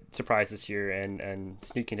Rangers could surprise this year and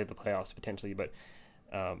sneak into the playoffs potentially, but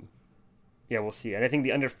we'll see. And I think the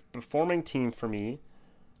underperforming team for me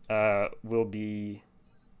will be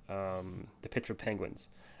the Pittsburgh Penguins.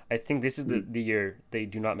 I think this is the year they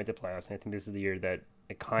do not make the playoffs, and I think this is the year that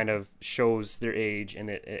it kind of shows their age and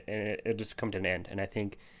it'll just come to an end. And I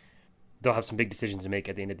think they'll have some big decisions to make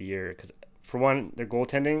at the end of the year because, for one, their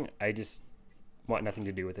goaltending, I just want nothing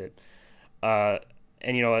to do with it. And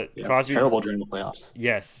Crosby's terrible during the playoffs.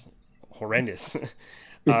 Yes, horrendous.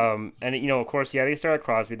 And of course, yeah, they still got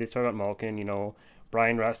Crosby, they still got Malkin.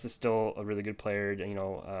 Brian Rust is still a really good player.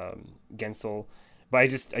 Gensel, but I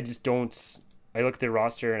just don't. I look at their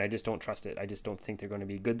roster and I just don't trust it. I just don't think they're going to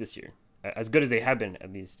be good this year, as good as they have been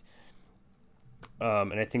at least.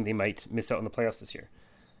 And I think they might miss out on the playoffs this year.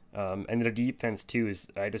 And their defense too is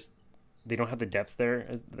they don't have the depth there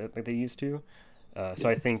like they used to. So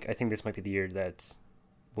I think this might be the year that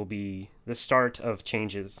will be the start of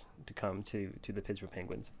changes to come to the Pittsburgh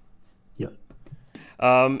Penguins. Yeah.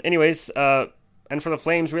 Anyways, and for the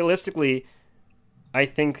Flames, realistically, I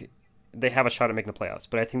think they have a shot at making the playoffs,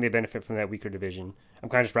 but I think they benefit from that weaker division. I'm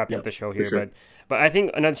kind of just wrapping up the show here, sure. but I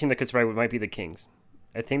think another team that could surprise might be the Kings.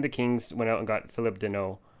 I think the Kings went out and got Philip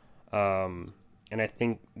Deneau, and I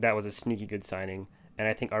think that was a sneaky good signing, and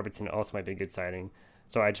I think Arvidsson also might be a good signing.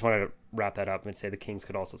 So I just wanted to wrap that up and say the Kings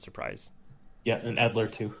could also surprise. Yeah, and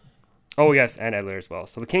Edler too. Oh yes, and Edler as well.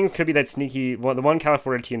 So the Kings could be that sneaky, the one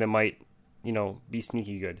California team that might, be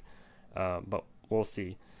sneaky good, but we'll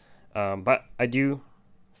see. But I do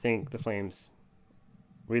think the Flames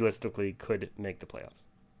realistically could make the playoffs.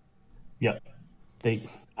 Yeah,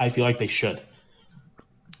 I feel like they should.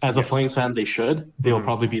 As a Flames fan, they should. They will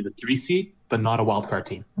probably be the 3 seed, but not a wild card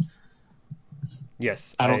team.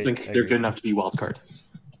 Yes, I don't think they're good enough to be wild card.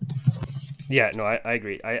 Yeah, no, I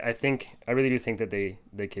agree. I really do think that they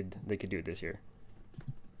could do it this year.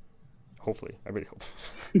 Hopefully, I really hope.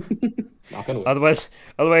 Not gonna win.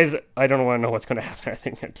 Otherwise, I don't want to know what's going to happen. I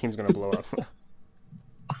think their team's going to blow up.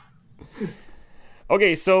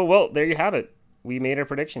 Okay, so there you have it. We made our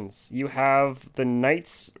predictions. You have the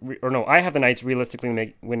Knights, I have the Knights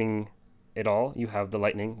realistically winning it all. You have the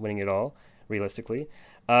Lightning winning it all realistically.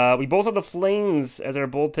 We both have the Flames as our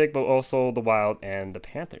bold pick, but also the Wild and the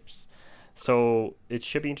Panthers. So it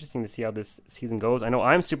should be interesting to see how this season goes. I know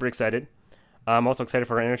I'm super excited. I'm also excited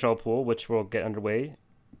for our NHL pool, which will get underway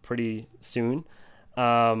pretty soon.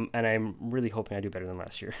 And I'm really hoping I do better than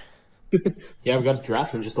last year. Yeah, we've got a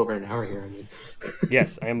draft in just over an hour here.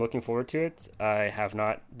 Yes, I am looking forward to it. I have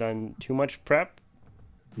not done too much prep.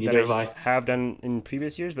 Neither have I. Have done in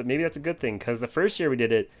previous years, but maybe that's a good thing because the first year we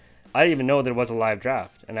did it, I didn't even know there was a live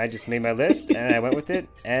draft, and I just made my list and I went with it,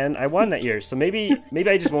 and I won that year. So maybe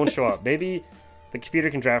I just won't show up. Maybe the computer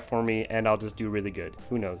can draft for me, and I'll just do really good.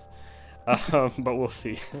 Who knows? But we'll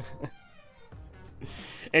see.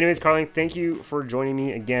 Anyways, Carling, thank you for joining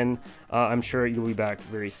me again. I'm sure you'll be back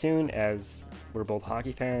very soon as we're both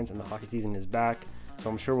hockey fans and the hockey season is back. So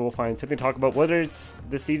I'm sure we'll find something to talk about, whether it's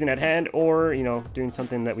the season at hand or, doing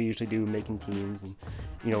something that we usually do, making teams. And,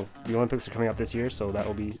 the Olympics are coming up this year, so that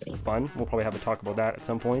will be fun. We'll probably have a talk about that at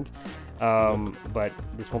some point. But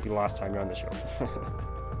this won't be the last time you're on the show.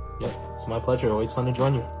 Yeah, it's my pleasure. Always fun to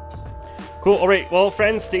join you. Cool. All right. Well,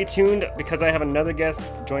 friends, stay tuned because I have another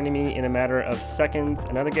guest joining me in a matter of seconds.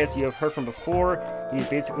 Another guest you have heard from before. He's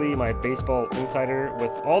basically my baseball insider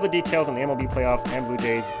with all the details on the MLB playoffs and Blue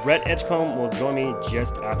Jays. Brett Edgecombe will join me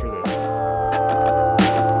just after this.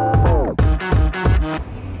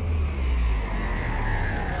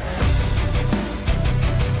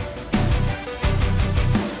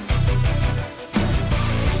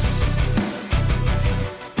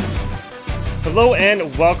 Hello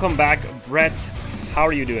and welcome back, Brett. How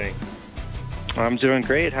are you doing? I'm doing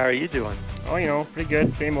great. How are you doing? Oh, pretty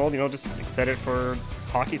good. Same old, just excited for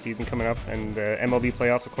hockey season coming up and the MLB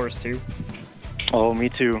playoffs, of course, too. Oh, me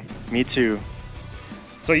too. Me too.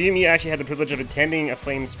 So you and me actually had the privilege of attending a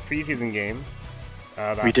Flames preseason game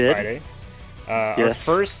last Friday. Yes. Our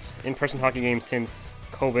first in-person hockey game since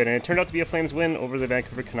COVID, and it turned out to be a Flames win over the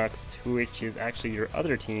Vancouver Canucks, which is actually your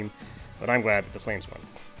other team, but I'm glad that the Flames won.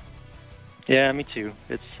 Yeah, me too.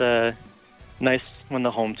 It's nice when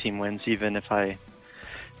the home team wins, even if I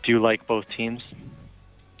do like both teams.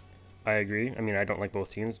 I agree. I mean, I don't like both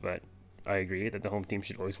teams, but I agree that the home team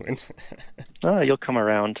should always win. You'll come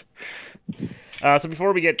around. So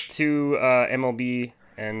before we get to MLB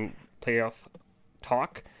and playoff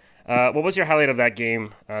talk, what was your highlight of that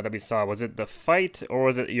game that we saw? Was it the fight, or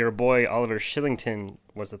was it your boy Oliver Shillington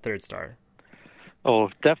was the third star? Oh,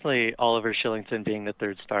 definitely Oliver Shillington being the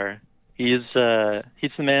third star. He's the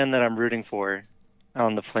man that I'm rooting for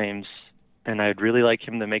on the Flames, and I'd really like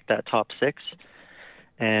him to make that top six.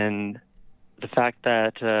 And the fact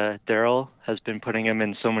that Daryl has been putting him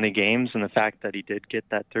in so many games, and the fact that he did get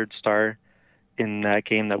that third star in that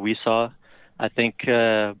game that we saw, I think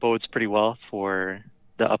bodes pretty well for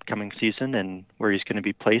the upcoming season and where he's going to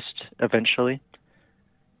be placed eventually.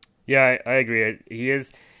 Yeah, I agree.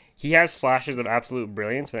 He has flashes of absolute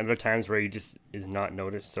brilliance, but other times where he just is not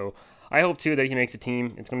noticed. So I hope, too, that he makes a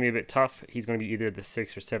team. It's going to be a bit tough. He's going to be either the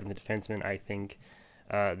 6th or 7th defenseman, I think.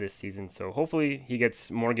 this season. So hopefully he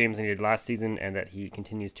gets more games than he did last season and that he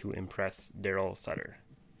continues to impress Daryl Sutter.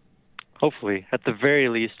 Hopefully. At the very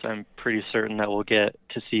least, I'm pretty certain that we'll get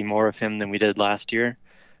to see more of him than we did last year.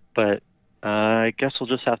 But I guess we'll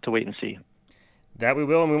just have to wait and see. That we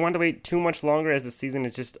will, and we want to wait too much longer as the season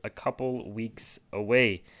is just a couple weeks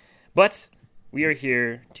away. But we are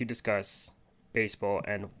here to discuss baseball,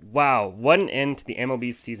 and wow, what an end to the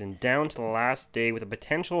MLB season, down to the last day with a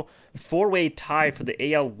potential four-way tie for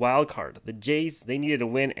the AL wildcard. The Jays, they needed a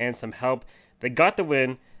win and some help. They got the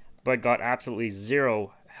win, but got absolutely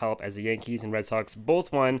zero help as the Yankees and Red Sox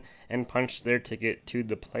both won and punched their ticket to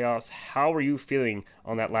the playoffs. How are you feeling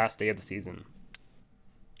on that last day of the season?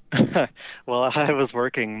 Well, I was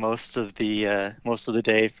working most of the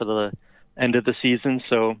day for the end of the season,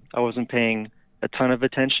 so I wasn't paying a ton of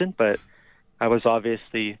attention, but I was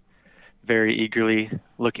obviously very eagerly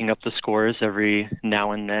looking up the scores every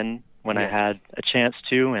now and then when I had a chance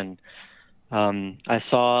to, and I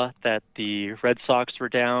saw that the Red Sox were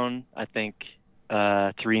down, I think,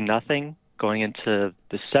 3-0 going into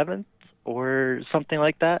the 7th or something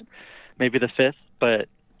like that, maybe the 5th, but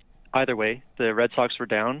either way, the Red Sox were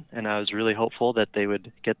down, and I was really hopeful that they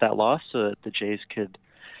would get that loss so that the Jays could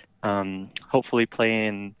hopefully play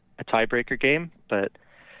in a tiebreaker game. But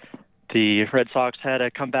the Red Sox had a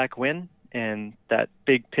comeback win, and that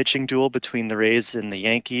big pitching duel between the Rays and the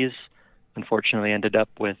Yankees unfortunately ended up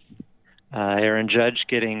with Aaron Judge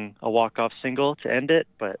getting a walk-off single to end it.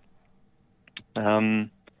 But,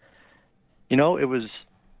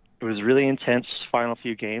 it was really intense final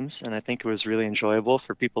few games, and I think it was really enjoyable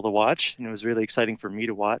for people to watch, and it was really exciting for me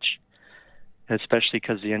to watch, especially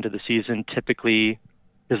because the end of the season typically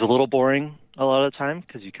is a little boring a lot of the time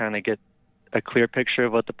because you kind of get a clear picture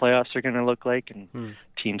of what the playoffs are going to look like, and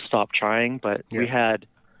teams stop trying. But we had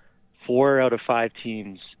 4 out of 5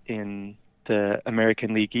 teams in the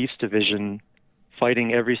American League East division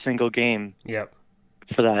fighting every single game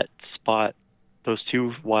for that spot, those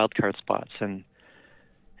 2 wild card spots, and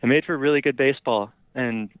it made for really good baseball,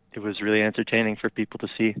 and it was really entertaining for people to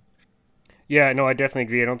see. Yeah, no, I definitely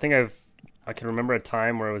agree. I don't think I can remember a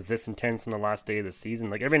time where it was this intense on the last day of the season.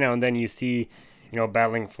 Like every now and then you see,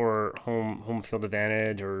 battling for home field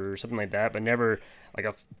advantage or something like that, but never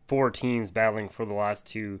like 4 teams battling for the last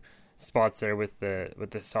 2 spots there with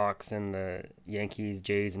the Sox and the Yankees,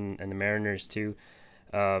 Jays, and the Mariners too.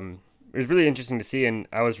 It was really interesting to see, and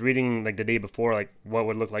I was reading like the day before like what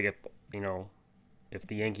would look like if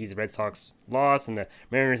the Yankees and Red Sox lost and the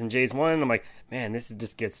Mariners and Jays won. I'm like, man, this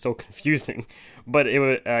just gets so confusing. But it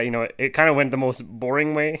was, it kind of went the most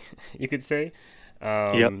boring way, you could say.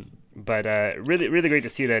 But really, really great to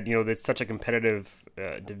see that, there's such a competitive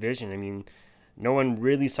division. I mean, no one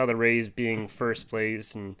really saw the Rays being first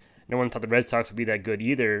place, and no one thought the Red Sox would be that good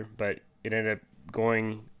either. But it ended up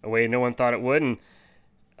going away. No one thought it would, and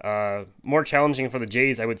more challenging for the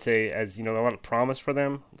Jays, I would say, as a lot of promise for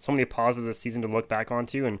them, so many positives this season to look back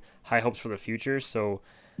onto, and high hopes for the future. So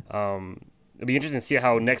it'll be interesting to see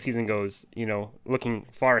how next season goes. Looking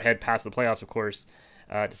far ahead past the playoffs, of course,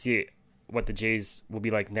 to see what the Jays will be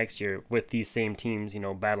like next year with these same teams,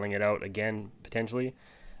 battling it out again potentially.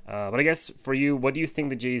 But I guess for you, what do you think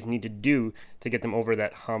the Jays need to do to get them over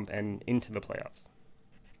that hump and into the playoffs?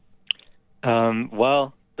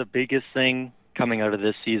 Well, the biggest thing coming out of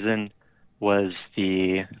this season was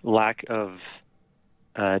the lack of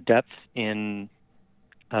depth in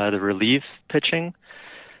the relief pitching.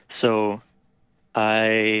 So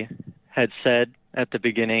I had said at the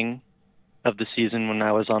beginning of the season when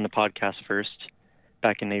I was on the podcast first,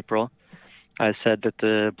 back in April, I said that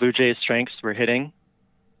the Blue Jays' strengths were hitting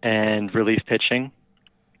and relief pitching,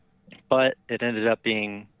 but it ended up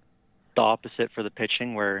being the opposite for the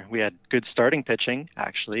pitching, where we had good starting pitching,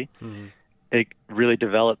 actually. It really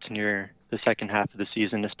developed near the second half of the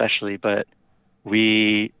season especially, but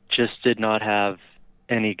we just did not have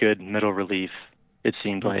any good middle relief, it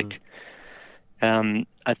seemed like.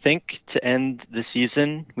 I think to end the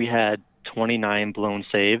season, we had 29 blown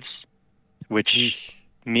saves, which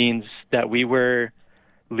means that we were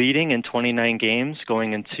leading in 29 games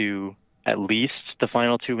going into at least the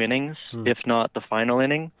final 2 innings, if not the final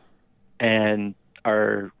inning, and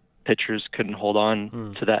our pitchers couldn't hold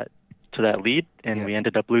on to that lead, and we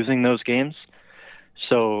ended up losing those games.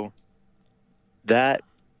 So that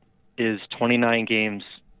is 29 games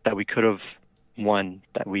that we could have won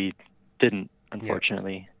that we didn't,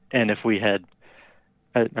 unfortunately. And if we had,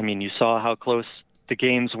 you saw how close the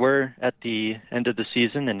games were at the end of the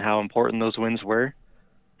season and how important those wins were.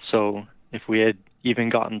 So if we had even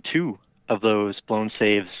gotten 2 of those blown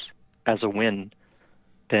saves as a win,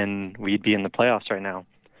 then we'd be in the playoffs right now.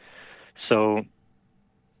 So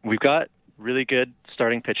we've got really good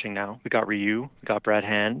starting pitching now. We got Ryu, we got Brad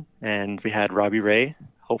Hand, and we had Robbie Ray.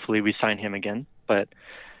 Hopefully we sign him again. But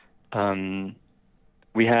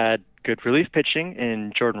we had good relief pitching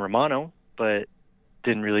in Jordan Romano, but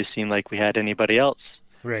didn't really seem like we had anybody else.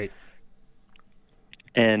 Right.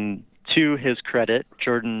 And to his credit,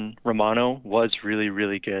 Jordan Romano was really,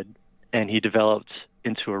 really good, and he developed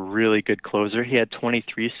into a really good closer. He had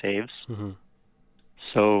 23 saves. Mm-hmm.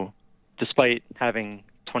 So despite having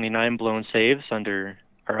 29 blown saves under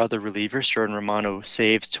our other relievers, Jordan Romano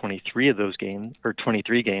saved 23 of those games, or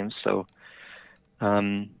 23 games. So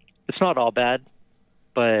it's not all bad,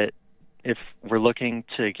 but if we're looking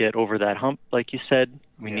to get over that hump, like you said,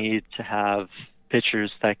 we need to have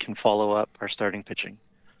pitchers that can follow up our starting pitching.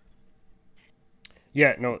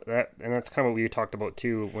 Yeah, no, that's kind of what we talked about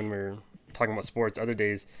too when we were talking about sports other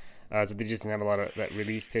days, is that they just didn't have a lot of that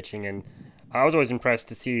relief pitching. And I was always impressed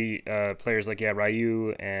to see players like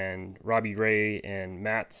Ryu and Robbie Ray and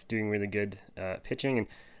Matt's doing really good pitching. And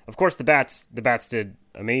of course the bats did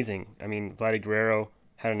amazing. I mean, Vladdy Guerrero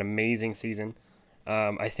had an amazing season.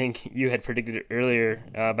 I think you had predicted it earlier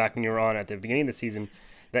back when you were on at the beginning of the season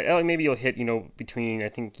that maybe you'll hit, between, I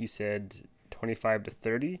think you said 25 to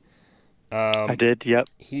 30. I did, yep.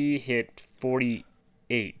 He hit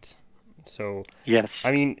 48. So, yes.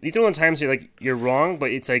 I mean, these are one of the times you're wrong,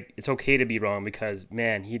 but it's okay to be wrong because,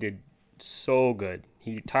 man, he did so good.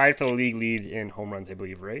 He tied for the league lead in home runs, I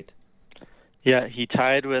believe, right? Yeah, he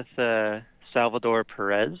tied with Salvador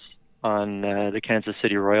Perez on the Kansas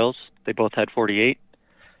City Royals. They both had 48.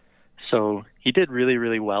 So he did really,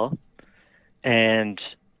 really well. And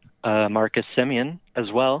Marcus Semien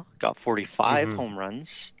as well got 45 home runs.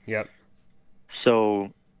 Yep.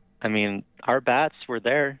 So, I mean, our bats were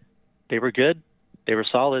there. They were good. They were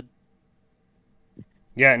solid.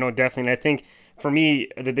 Yeah, no, definitely. And I think for me,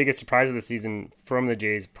 the biggest surprise of the season from the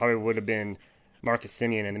Jays probably would have been Marcus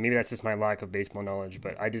Semien. And maybe that's just my lack of baseball knowledge,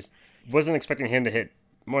 but I just wasn't expecting him to hit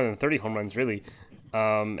more than 30 home runs, really.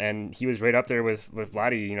 And he was right up there with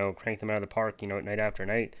Vladdy, cranked them out of the park, night after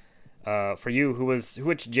night. For you,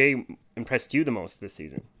 which Jay impressed you the most this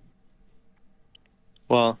season?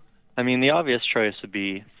 Well, I mean, the obvious choice would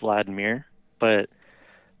be Vladimir, but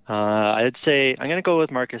I'd say I'm going to go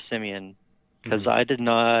with Marcus Semien because I did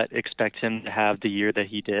not expect him to have the year that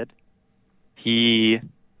he did. He,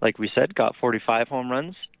 like we said, got 45 home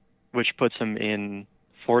runs, which puts him in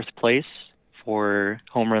 4th place for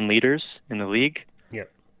home run leaders in the league. Yep.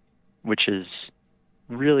 Which is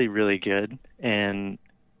really, really good. And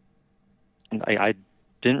I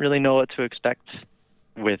didn't really know what to expect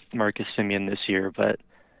with Marcus Semien this year, but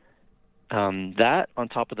that on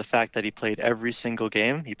top of the fact that he played every single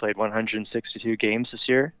game, he played 162 games this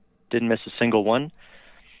year, didn't miss a single one,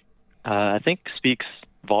 I think speaks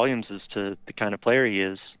volumes as to the kind of player he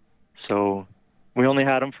is. So we only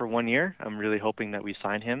had him for 1 year. I'm really hoping that we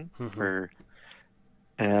sign him for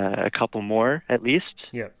a couple more at least.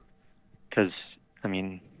 Yeah. Because, I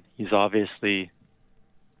mean, he's obviously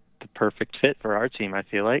the perfect fit for our team, I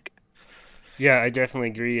feel like. Yeah, I definitely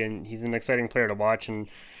agree, and he's an exciting player to watch. And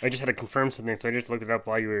I just had to confirm something, so I just looked it up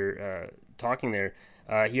while you were talking there.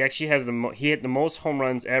 He actually has he hit the most home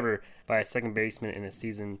runs ever by a second baseman in a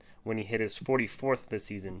season when he hit his 44th this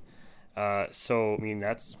season. So, I mean,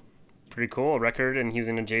 that's pretty cool, a record, and he was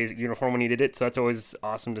in a Jays uniform when he did it, so that's always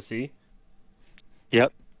awesome to see.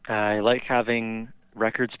 Yep. I like having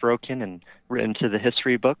records broken and written to the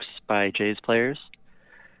history books by Jays players.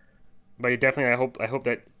 But definitely, I hope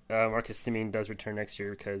that Marcus Semien does return next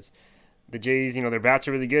year because the Jays, their bats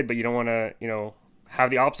are really good, but you don't want to, have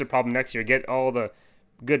the opposite problem next year. Get all the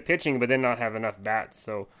good pitching, but then not have enough bats.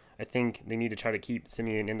 So I think they need to try to keep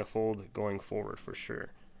Semien in the fold going forward for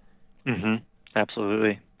sure.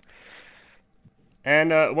 Absolutely.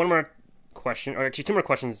 And one more question, or actually 2 more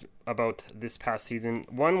questions about this past season.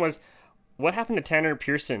 One was, what happened to Tanner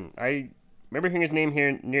Pearson? I remember hearing his name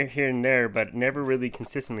here and there, but never really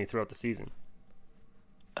consistently throughout the season.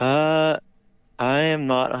 I am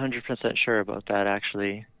not 100% sure about that,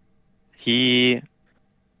 actually.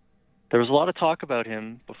 There was a lot of talk about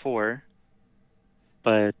him before,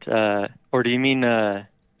 but, or do you mean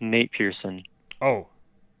Nate Pearson? Oh,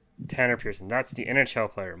 Tanner Pearson. That's the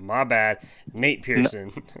NHL player. My bad. Nate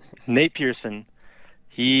Pearson. Nate Pearson.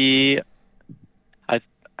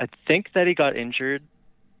 I think that he got injured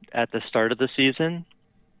at the start of the season,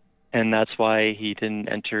 and that's why he didn't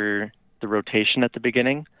enter the rotation at the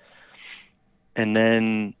beginning. And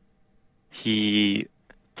then he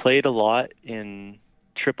played a lot in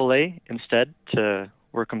AAA instead to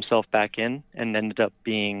work himself back in, and ended up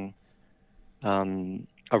being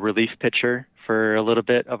a relief pitcher for a little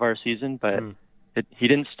bit of our season. But he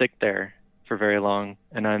didn't stick there for very long,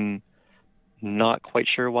 and I'm not quite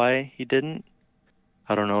sure why he didn't.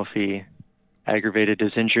 I don't know if he aggravated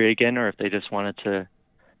his injury again or if they just wanted to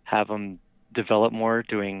have him develop more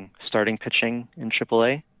doing starting pitching in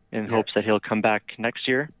AAA in hopes that he'll come back next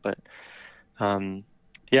year. But I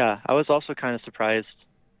was also kind of surprised.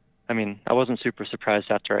 I mean, I wasn't super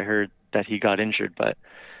surprised after I heard that he got injured, but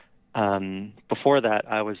before that,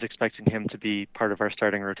 I was expecting him to be part of our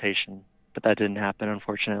starting rotation, but that didn't happen,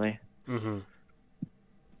 unfortunately. Mm-hmm.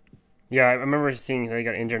 Yeah, I remember seeing that he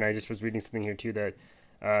got injured, and I just was reading something here too that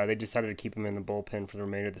they decided to keep him in the bullpen for the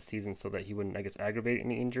remainder of the season so that he wouldn't, I guess, aggravate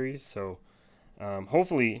any injuries. So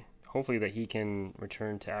hopefully that he can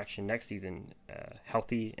return to action next season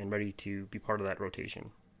healthy and ready to be part of that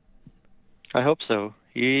rotation. I hope so.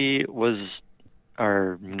 He was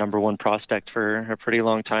our number one prospect for a pretty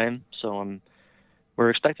long time, so we're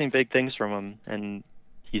expecting big things from him, and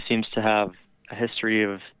he seems to have a history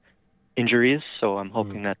of injuries, so I'm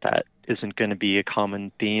hoping that isn't going to be a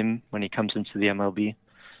common theme when he comes into the MLB.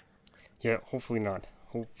 Yeah, hopefully not.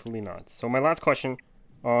 So my last question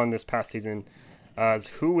on this past season is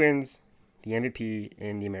who wins the MVP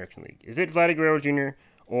in the American League? Is it Vladdy Guerrero Jr.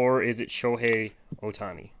 or is it Shohei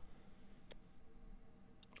Ohtani?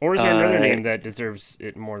 Or is there another name that deserves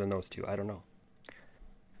it more than those two? I don't know.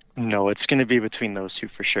 No, it's going to be between those two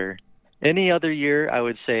for sure. Any other year, I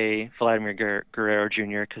would say Vladimir Guerrero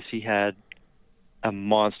Jr. because he had a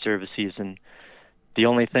monster of a season. The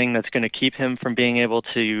only thing that's going to keep him from being able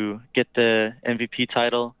to get the MVP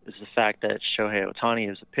title is the fact that Shohei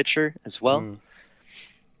Ohtani is a pitcher as well.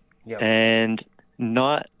 Yep. And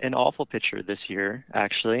not an awful pitcher this year,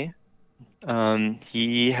 actually.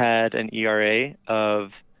 He had an ERA of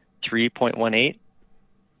 3.18,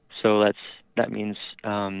 so that means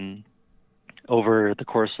over the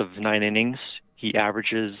course of 9 innings, he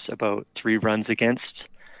averages about 3 runs against,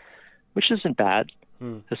 which isn't bad,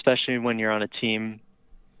 especially when you're on a team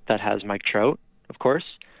that has Mike Trout, of course.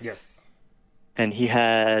 Yes. And he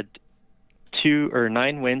had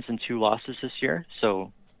 9 wins and 2 losses this year,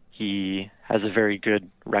 so he has a very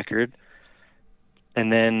good record.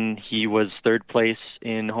 And then he was 3rd place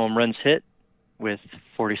in home runs hit with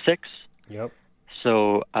 46. Yep.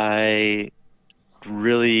 So I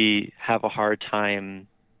really have a hard time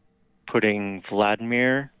putting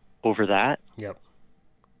Vladimir over that. Yep.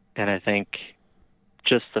 And I think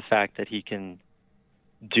just the fact that he can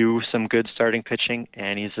do some good starting pitching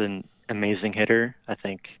and he's an amazing hitter, I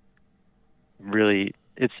think really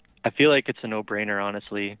I feel like it's a no-brainer,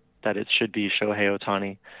 honestly, that it should be Shohei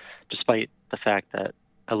Ohtani, despite the fact that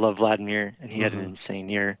I love Vladimir and he had an insane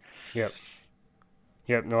year. Yep.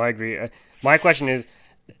 No, I agree. My question is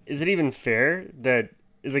it even fair that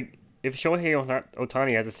is like if Shohei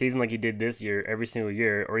Ohtani has a season like he did this year every single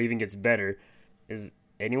year, or even gets better, is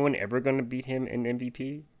anyone ever going to beat him in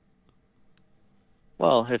MVP?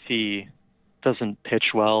 Well, if he doesn't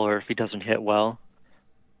pitch well or if he doesn't hit well,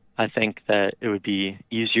 I think that it would be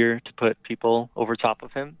easier to put people over top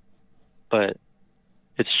of him. But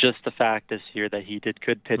it's just the fact this year that he did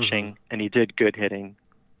good pitching and he did good hitting.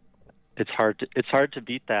 It's hard to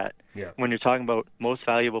beat that. Yeah. When you're talking about most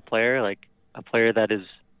valuable player, like a player that is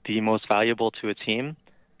the most valuable to a team,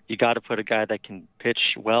 you got to put a guy that can pitch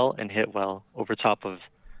well and hit well over top of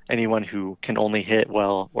anyone who can only hit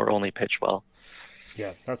well or only pitch well.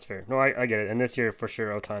 Yeah, that's fair. No, I get it. And this year for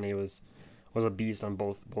sure, Ohtani was a beast on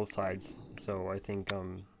both sides. So I think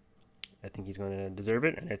he's going to deserve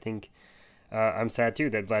it, and I think I'm sad too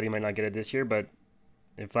that Vladdy might not get it this year. But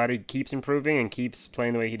if Vladdy keeps improving and keeps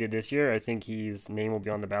playing the way he did this year, I think his name will be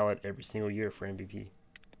on the ballot every single year for MVP.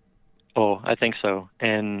 Oh, I think so.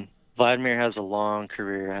 And Vladimir has a long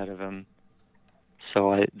career ahead of him,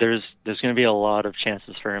 so there's going to be a lot of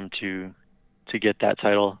chances for him to get that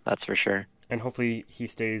title. That's for sure. And hopefully he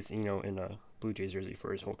stays, in a Blue Jays jersey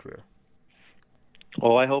for his whole career.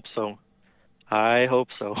 Oh, I hope so.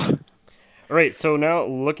 All right, so now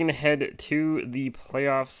looking ahead to the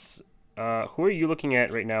playoffs, who are you looking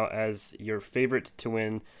at right now as your favorite to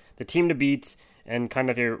win, the team to beat, and kind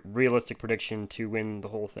of your realistic prediction to win the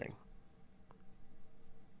whole thing?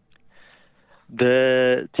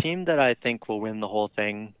 The team that I think will win the whole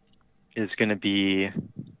thing is going to be...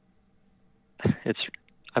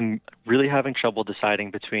 I'm really having trouble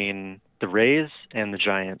deciding between the Rays and the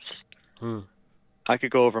Giants. I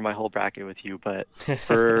could go over my whole bracket with you, but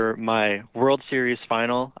for my World Series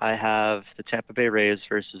final, I have the Tampa Bay Rays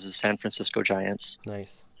versus the San Francisco Giants.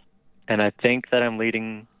 Nice. And I think that I'm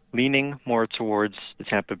leaning more towards the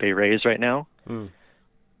Tampa Bay Rays right now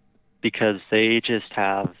because they just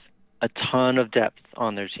have a ton of depth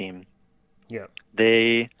on their team. Yeah.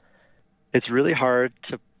 They it's really hard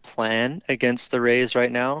to plan against the Rays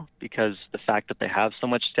right now because the fact that they have so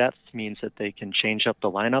much depth means that they can change up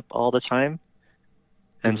the lineup all the time.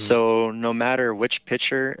 And so no matter which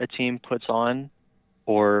pitcher a team puts on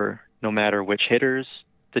or no matter which hitters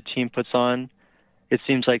the team puts on, it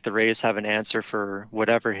seems like the Rays have an answer for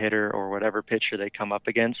whatever hitter or whatever pitcher they come up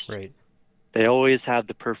against. Right. They always have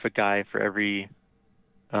the perfect guy for every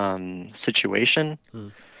situation,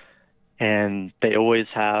 and they always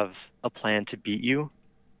have a plan to beat you.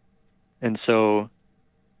 And so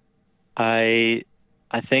I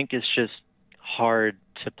think it's just hard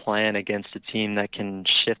to plan against a team that can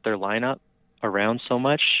shift their lineup around so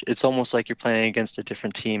much. It's almost like you're playing against a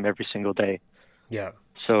different team every single day. Yeah.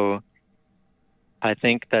 So I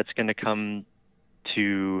think that's going to come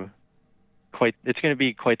to it's going to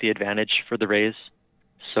be quite the advantage for the Rays.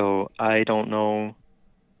 So I don't know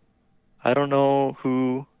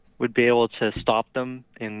who would be able to stop them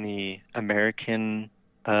in the American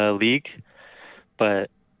League,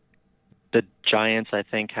 but the Giants, I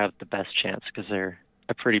think, have the best chance because they're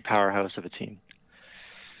a pretty powerhouse of a team.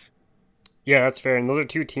 Yeah, that's fair. And those are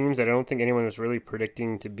two teams that I don't think anyone was really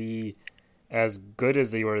predicting to be as good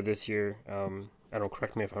as they were this year. I don't,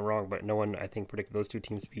 correct me if I'm wrong, but no one, I think, predicted those two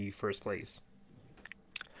teams to be first place.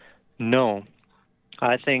 No.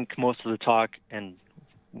 I think most of the talk and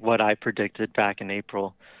what I predicted back in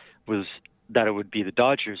April was that it would be the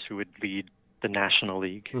Dodgers who would lead the National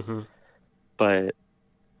League. But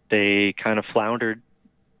they kind of floundered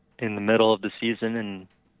in the middle of the season and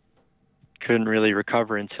couldn't really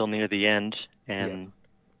recover until near the end. And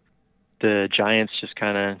the Giants just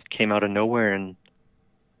kind of came out of nowhere and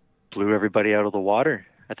blew everybody out of the water.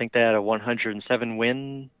 I think they had a 107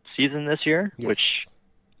 win season this year, which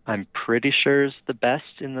I'm pretty sure is the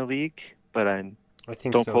best in the league, but I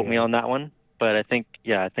think don't quote me on that one. But I think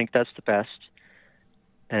that's the best.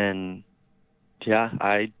 And yeah,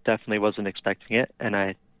 I definitely wasn't expecting it, and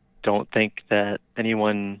I don't think that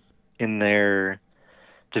anyone in their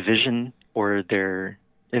division or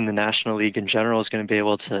in the National League in general is going to be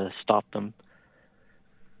able to stop them.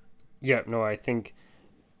 Yeah, no, I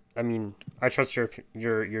trust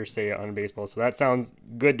your say on baseball, so that sounds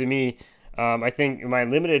good to me. I think in my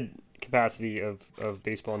limited capacity of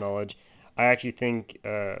baseball knowledge, I actually think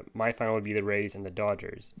my final would be the Rays and the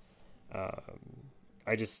Dodgers.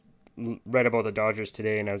 I just read about the Dodgers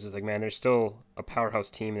today, and I was just like, man, they're still a powerhouse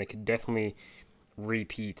team. They could definitely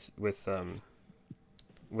repeat with the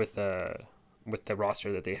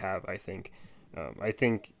roster that they have. I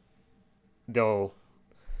think they'll.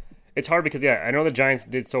 It's hard because I know the Giants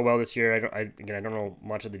did so well this year. I don't know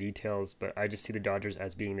much of the details, but I just see the Dodgers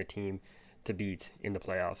as being the team to beat in the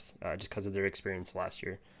playoffs, just because of their experience last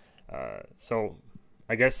year. So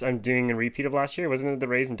I guess I'm doing a repeat of last year. Wasn't it the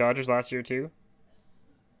Rays and Dodgers last year too?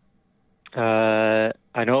 I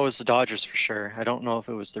know it was the Dodgers for sure. I don't know if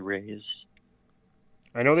it was the Rays.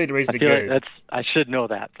 I know they'd raised I it feel good. like I should know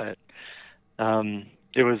that, but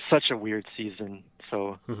it was such a weird season.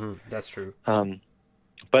 So that's true.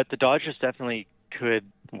 But the Dodgers definitely could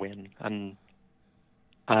win.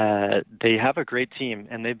 They have a great team,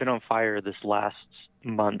 and they've been on fire this last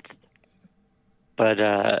month.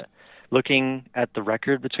 But looking at the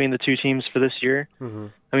record between the two teams for this year,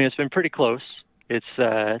 it's been pretty close. It's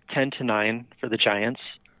 10-9 for the Giants,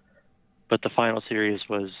 but the final series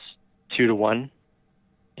was 2-1,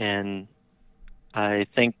 and I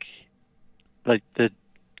think like the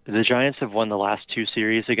Giants have won the last two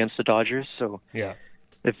series against the Dodgers, so yeah.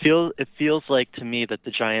 It feels like to me that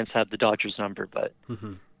the Giants have the Dodgers number, but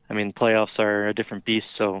playoffs are a different beast,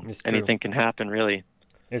 so anything can happen, really.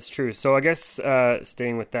 It's true. So I guess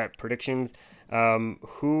staying with that, predictions.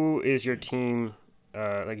 Who is your team?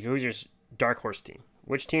 Who's your dark horse team?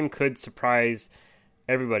 Which team could surprise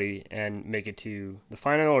everybody and make it to the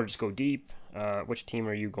final, or just go deep? Which team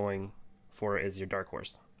are you going for as your dark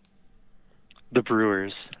horse? The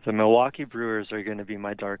Brewers. The Milwaukee Brewers are going to be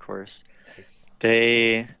my dark horse. Nice.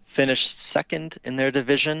 They finished second in their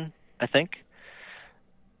division, I think,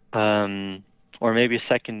 or maybe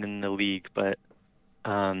second in the league, but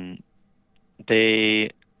they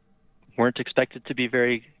weren't expected to be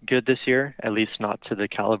very good this year, at least not to the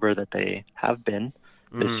caliber that they have been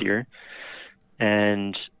this year.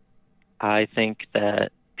 And I think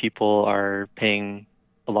that people are paying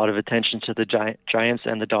a lot of attention to the Giants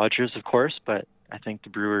and the Dodgers, of course, but I think the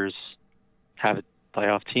Brewers have a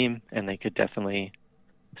playoff team, and they could definitely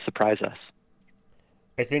surprise us.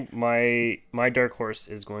 I think my dark horse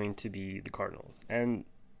is going to be the Cardinals. And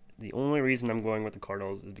the only reason I'm going with the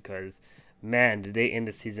Cardinals is because, man, did they end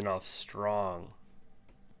the season off strong.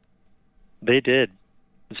 They did.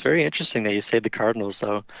 It's very interesting that you say the Cardinals,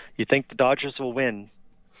 though. You think the Dodgers will win,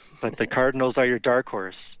 but the Cardinals are your dark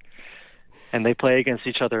horse, and they play against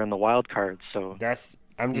each other in the wild card. So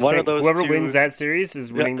I'm just saying, whoever wins that series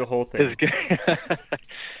is winning the whole thing.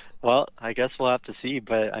 Well, I guess we'll have to see,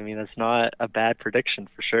 but I mean, it's not a bad prediction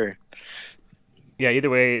for sure. Yeah,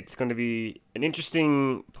 either way, it's going to be an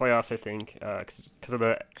interesting playoffs, I think, because of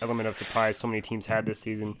the element of surprise so many teams had this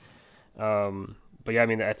season. But yeah, I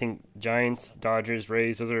mean, I think Giants, Dodgers,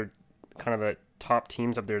 Rays, those are kind of the top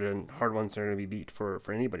teams up there, the hard ones that are going to be beat for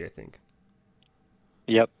anybody, I think.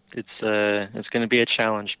 Yep, it's going to be a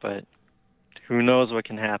challenge, but who knows what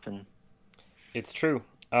can happen. It's true.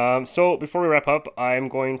 So before we wrap up, I'm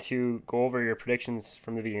going to go over your predictions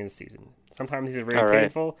from the beginning of the season. Sometimes these are very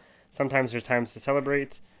painful. Sometimes there's times to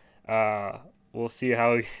celebrate. We'll see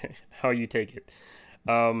how you take it.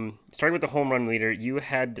 Starting with the home run leader, you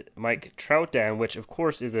had Mike Trout down, which of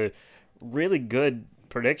course is a really good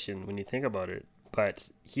prediction when you think about it.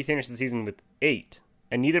 But he finished the season with 8,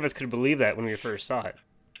 and neither of us could believe that when we first saw it.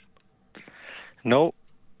 Nope,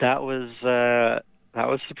 that was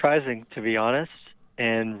surprising, to be honest,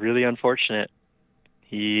 and really unfortunate.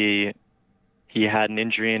 He had an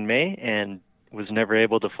injury in May and was never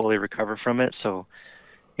able to fully recover from it. So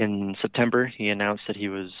in September, he announced that he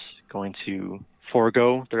was going to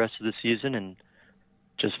forego the rest of the season and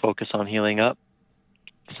just focus on healing up.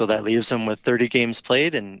 So that leaves him with 30 games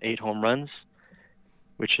played and 8 home runs,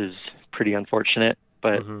 which is pretty unfortunate.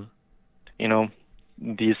 But, you know,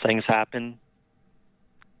 these things happen.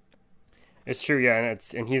 It's true, yeah,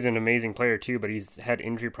 and he's an amazing player too, but he's had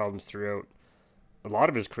injury problems throughout a lot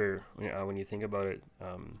of his career, when you think about it.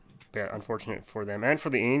 Yeah, unfortunate for them and for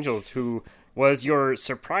the Angels, who was your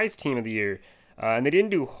surprise team of the year, and they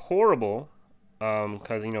didn't do horrible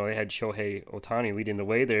because they had Shohei Ohtani leading the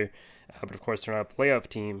way there, but of course they're not a playoff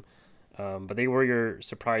team. But they were your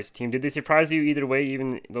surprise team. Did they surprise you either way,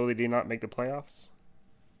 even though they did not make the playoffs?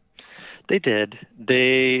 They did.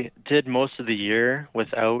 They did most of the year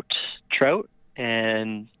without Trout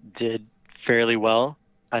and did fairly well.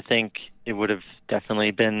 I think it would have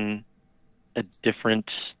definitely been a different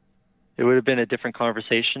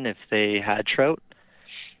conversation if they had Trout,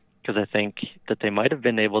 because I think that they might have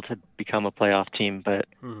been able to become a playoff team, but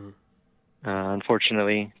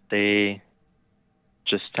unfortunately they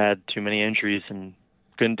just had too many injuries and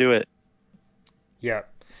couldn't do it. Yeah.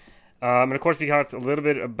 And of course, we talked a little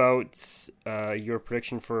bit about your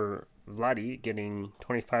prediction for Vladdy getting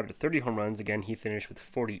 25 to 30 home runs. Again, he finished with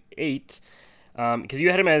 48. Because you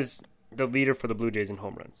had him as the leader for the Blue Jays in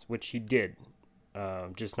home runs, which he did.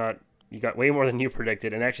 You got way more than you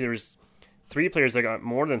predicted. And actually, there was 3 players that got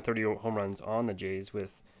more than 30 home runs on the Jays,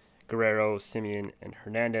 with Guerrero, Simeon, and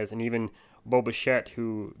Hernandez, and even Bo Bichette,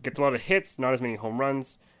 who gets a lot of hits, not as many home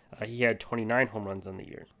runs. He had 29 home runs on the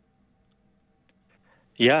year.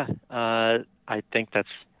 Yeah, I think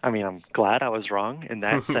I'm glad I was wrong in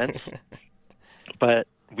that sense. But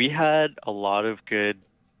we had a lot of good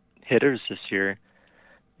hitters this year.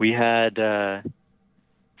 We had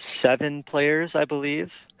 7 players, I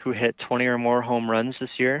believe, who hit 20 or more home runs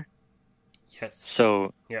this year. Yes.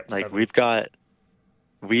 So, 7. we've got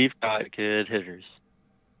good hitters.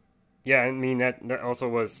 Yeah, I mean, that also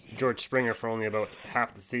was George Springer for only about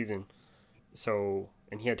half the season. So,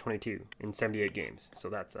 and he had 22 in 78 games. So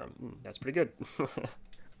that's pretty good.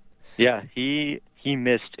 Yeah, he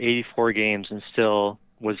missed 84 games and still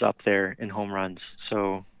was up there in home runs.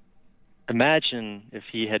 So imagine if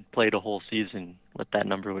he had played a whole season, what that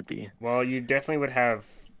number would be. Well, you definitely would have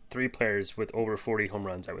 3 players with over 40 home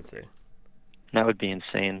runs, I would say. That would be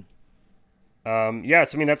insane. Yeah,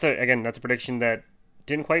 so I mean, that's a prediction that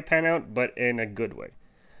didn't quite pan out, but in a good way.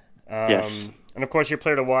 Yes. And of course, your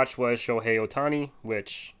player to watch was Shohei Ohtani,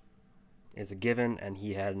 which is a given, and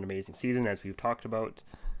he had an amazing season, as we've talked about.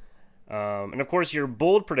 And of course, your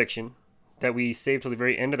bold prediction that we saved till the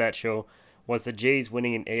very end of that show was the Jays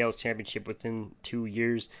winning an AL championship within 2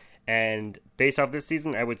 years. And based off this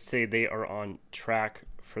season, I would say they are on track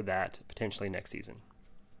for that potentially next season.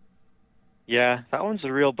 Yeah, that one's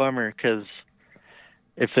a real bummer, because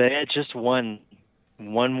if they had just won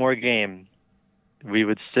one more game, we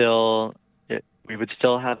would still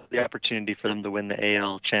have the opportunity for them to win the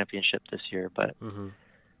AL championship this year. But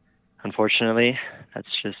unfortunately, that's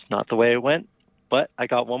just not the way it went. But I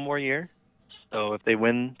got one more year, so if they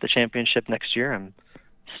win the championship next year, I'm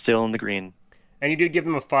still in the green. And you did give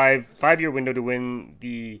them a five-year window to win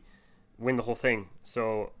the whole thing.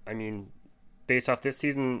 So I mean, based off this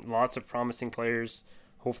season, lots of promising players.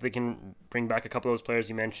 Hopefully, they can bring back a couple of those players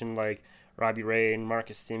you mentioned, like Robbie Ray and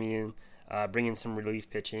Marcus Simeon. Bring in some relief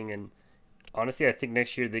pitching, and honestly, I think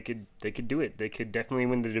next year they could do it. They could definitely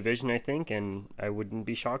win the division, I think, and I wouldn't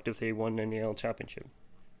be shocked if they won an AL championship.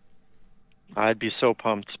 I'd be so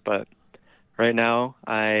pumped, but right now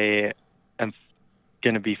I am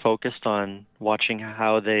going to be focused on watching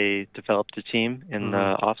how they develop the team in the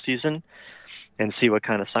off season and see what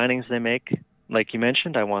kind of signings they make. Like you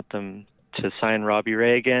mentioned, I want them to sign Robbie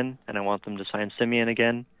Ray again, and I want them to sign Simeon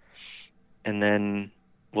again, and then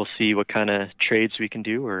we'll see what kind of trades we can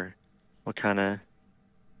do or what kind of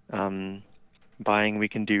buying we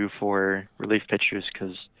can do for relief pitchers,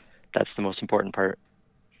 because that's the most important part.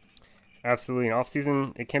 Absolutely. In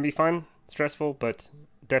off-season, it can be fun, stressful, but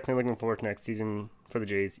definitely looking forward to next season for the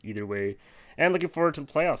Jays either way. And looking forward to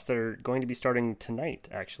the playoffs that are going to be starting tonight,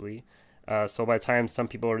 actually. So by the time some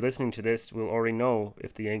people are listening to this, we'll already know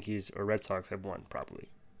if the Yankees or Red Sox have won, probably.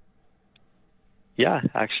 Yeah,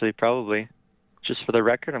 actually, probably. Just for the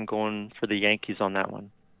record, I'm going for the Yankees on that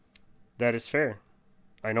one. That is fair.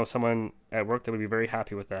 I know someone at work that would be very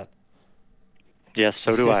happy with that. Yes,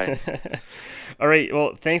 so do I. All right.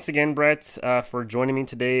 Well, thanks again, Brett, for joining me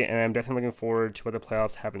today. And I'm definitely looking forward to what the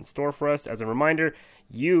playoffs have in store for us. As a reminder,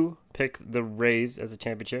 you picked the Rays as a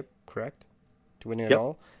championship, correct? To win it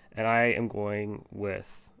all. And I am going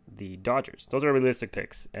with the Dodgers. Those are realistic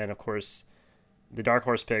picks. And, of course, the dark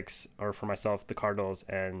horse picks are for myself, the Cardinals.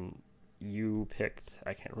 And you picked,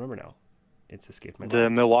 I can't remember now. It's escaped my mind. The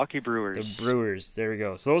Milwaukee Brewers. The Brewers. There we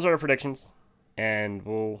go. So those are our predictions. And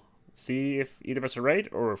we'll see if either of us are right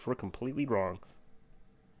or if we're completely wrong.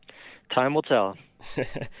 Time will tell.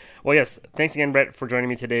 Well, yes. Thanks again, Brett, for joining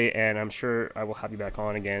me today. And I'm sure I will have you back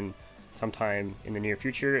on again sometime in the near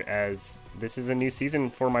future, as this is a new season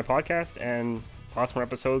for my podcast and lots more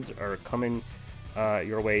episodes are coming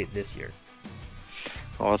your way this year.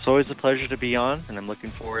 Well, it's always a pleasure to be on, and I'm looking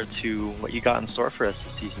forward to what you got in store for us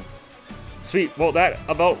this season. Sweet. Well, that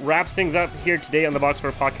about wraps things up here today on the Box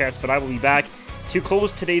Score Podcast, but I will be back to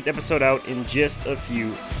close today's episode out in just a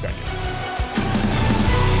few seconds.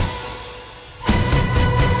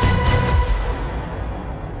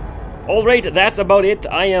 All right, that's about it.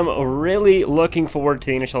 I am really looking forward to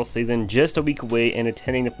the NHL season, just a week away, and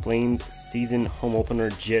attending the Flames season home opener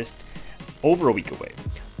just over a week away.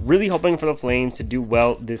 Really hoping for the Flames to do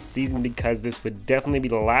well this season, because this would definitely be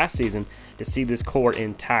the last season to see this core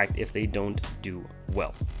intact if they don't do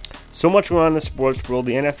well. So much going on in the sports world.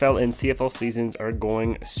 The NFL and CFL seasons are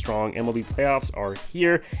going strong. MLB playoffs are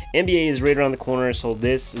here. NBA is right around the corner, so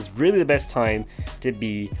this is really the best time to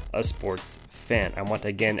be a sports fan. I want to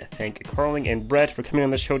again thank Carling and Brett for coming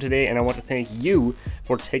on the show today, and I want to thank you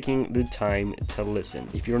for taking the time to listen.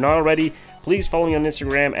 If you're not already, please follow me on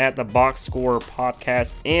Instagram at the Box Score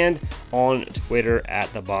Podcast and on Twitter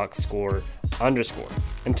at the Box Score _.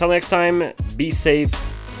 Until next time, be safe.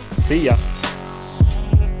 See ya.